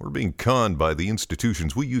daily. We're being conned by the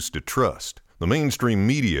institutions we used to trust. The mainstream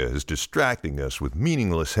media is distracting us with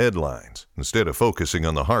meaningless headlines instead of focusing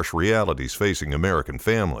on the harsh realities facing American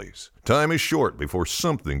families. Time is short before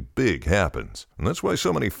something big happens, and that's why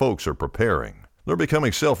so many folks are preparing. They're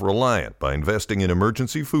becoming self-reliant by investing in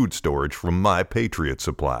emergency food storage from My Patriot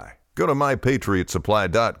Supply. Go to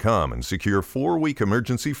MyPatriotSupply.com and secure 4-week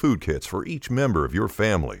emergency food kits for each member of your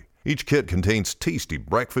family. Each kit contains tasty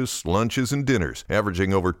breakfasts, lunches, and dinners,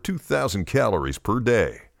 averaging over 2,000 calories per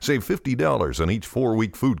day. Save $50 on each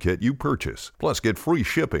 4-week food kit you purchase. Plus, get free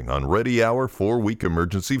shipping on Ready Hour 4-week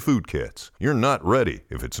emergency food kits. You're not ready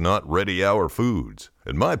if it's not Ready Hour Foods.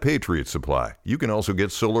 At My Patriot Supply, you can also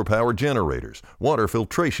get solar power generators, water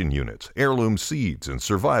filtration units, heirloom seeds, and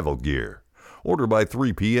survival gear. Order by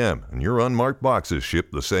 3 p.m. and your unmarked boxes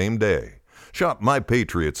ship the same day. Shop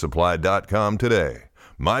MyPatriotSupply.com today.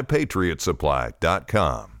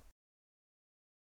 MyPatriotSupply.com.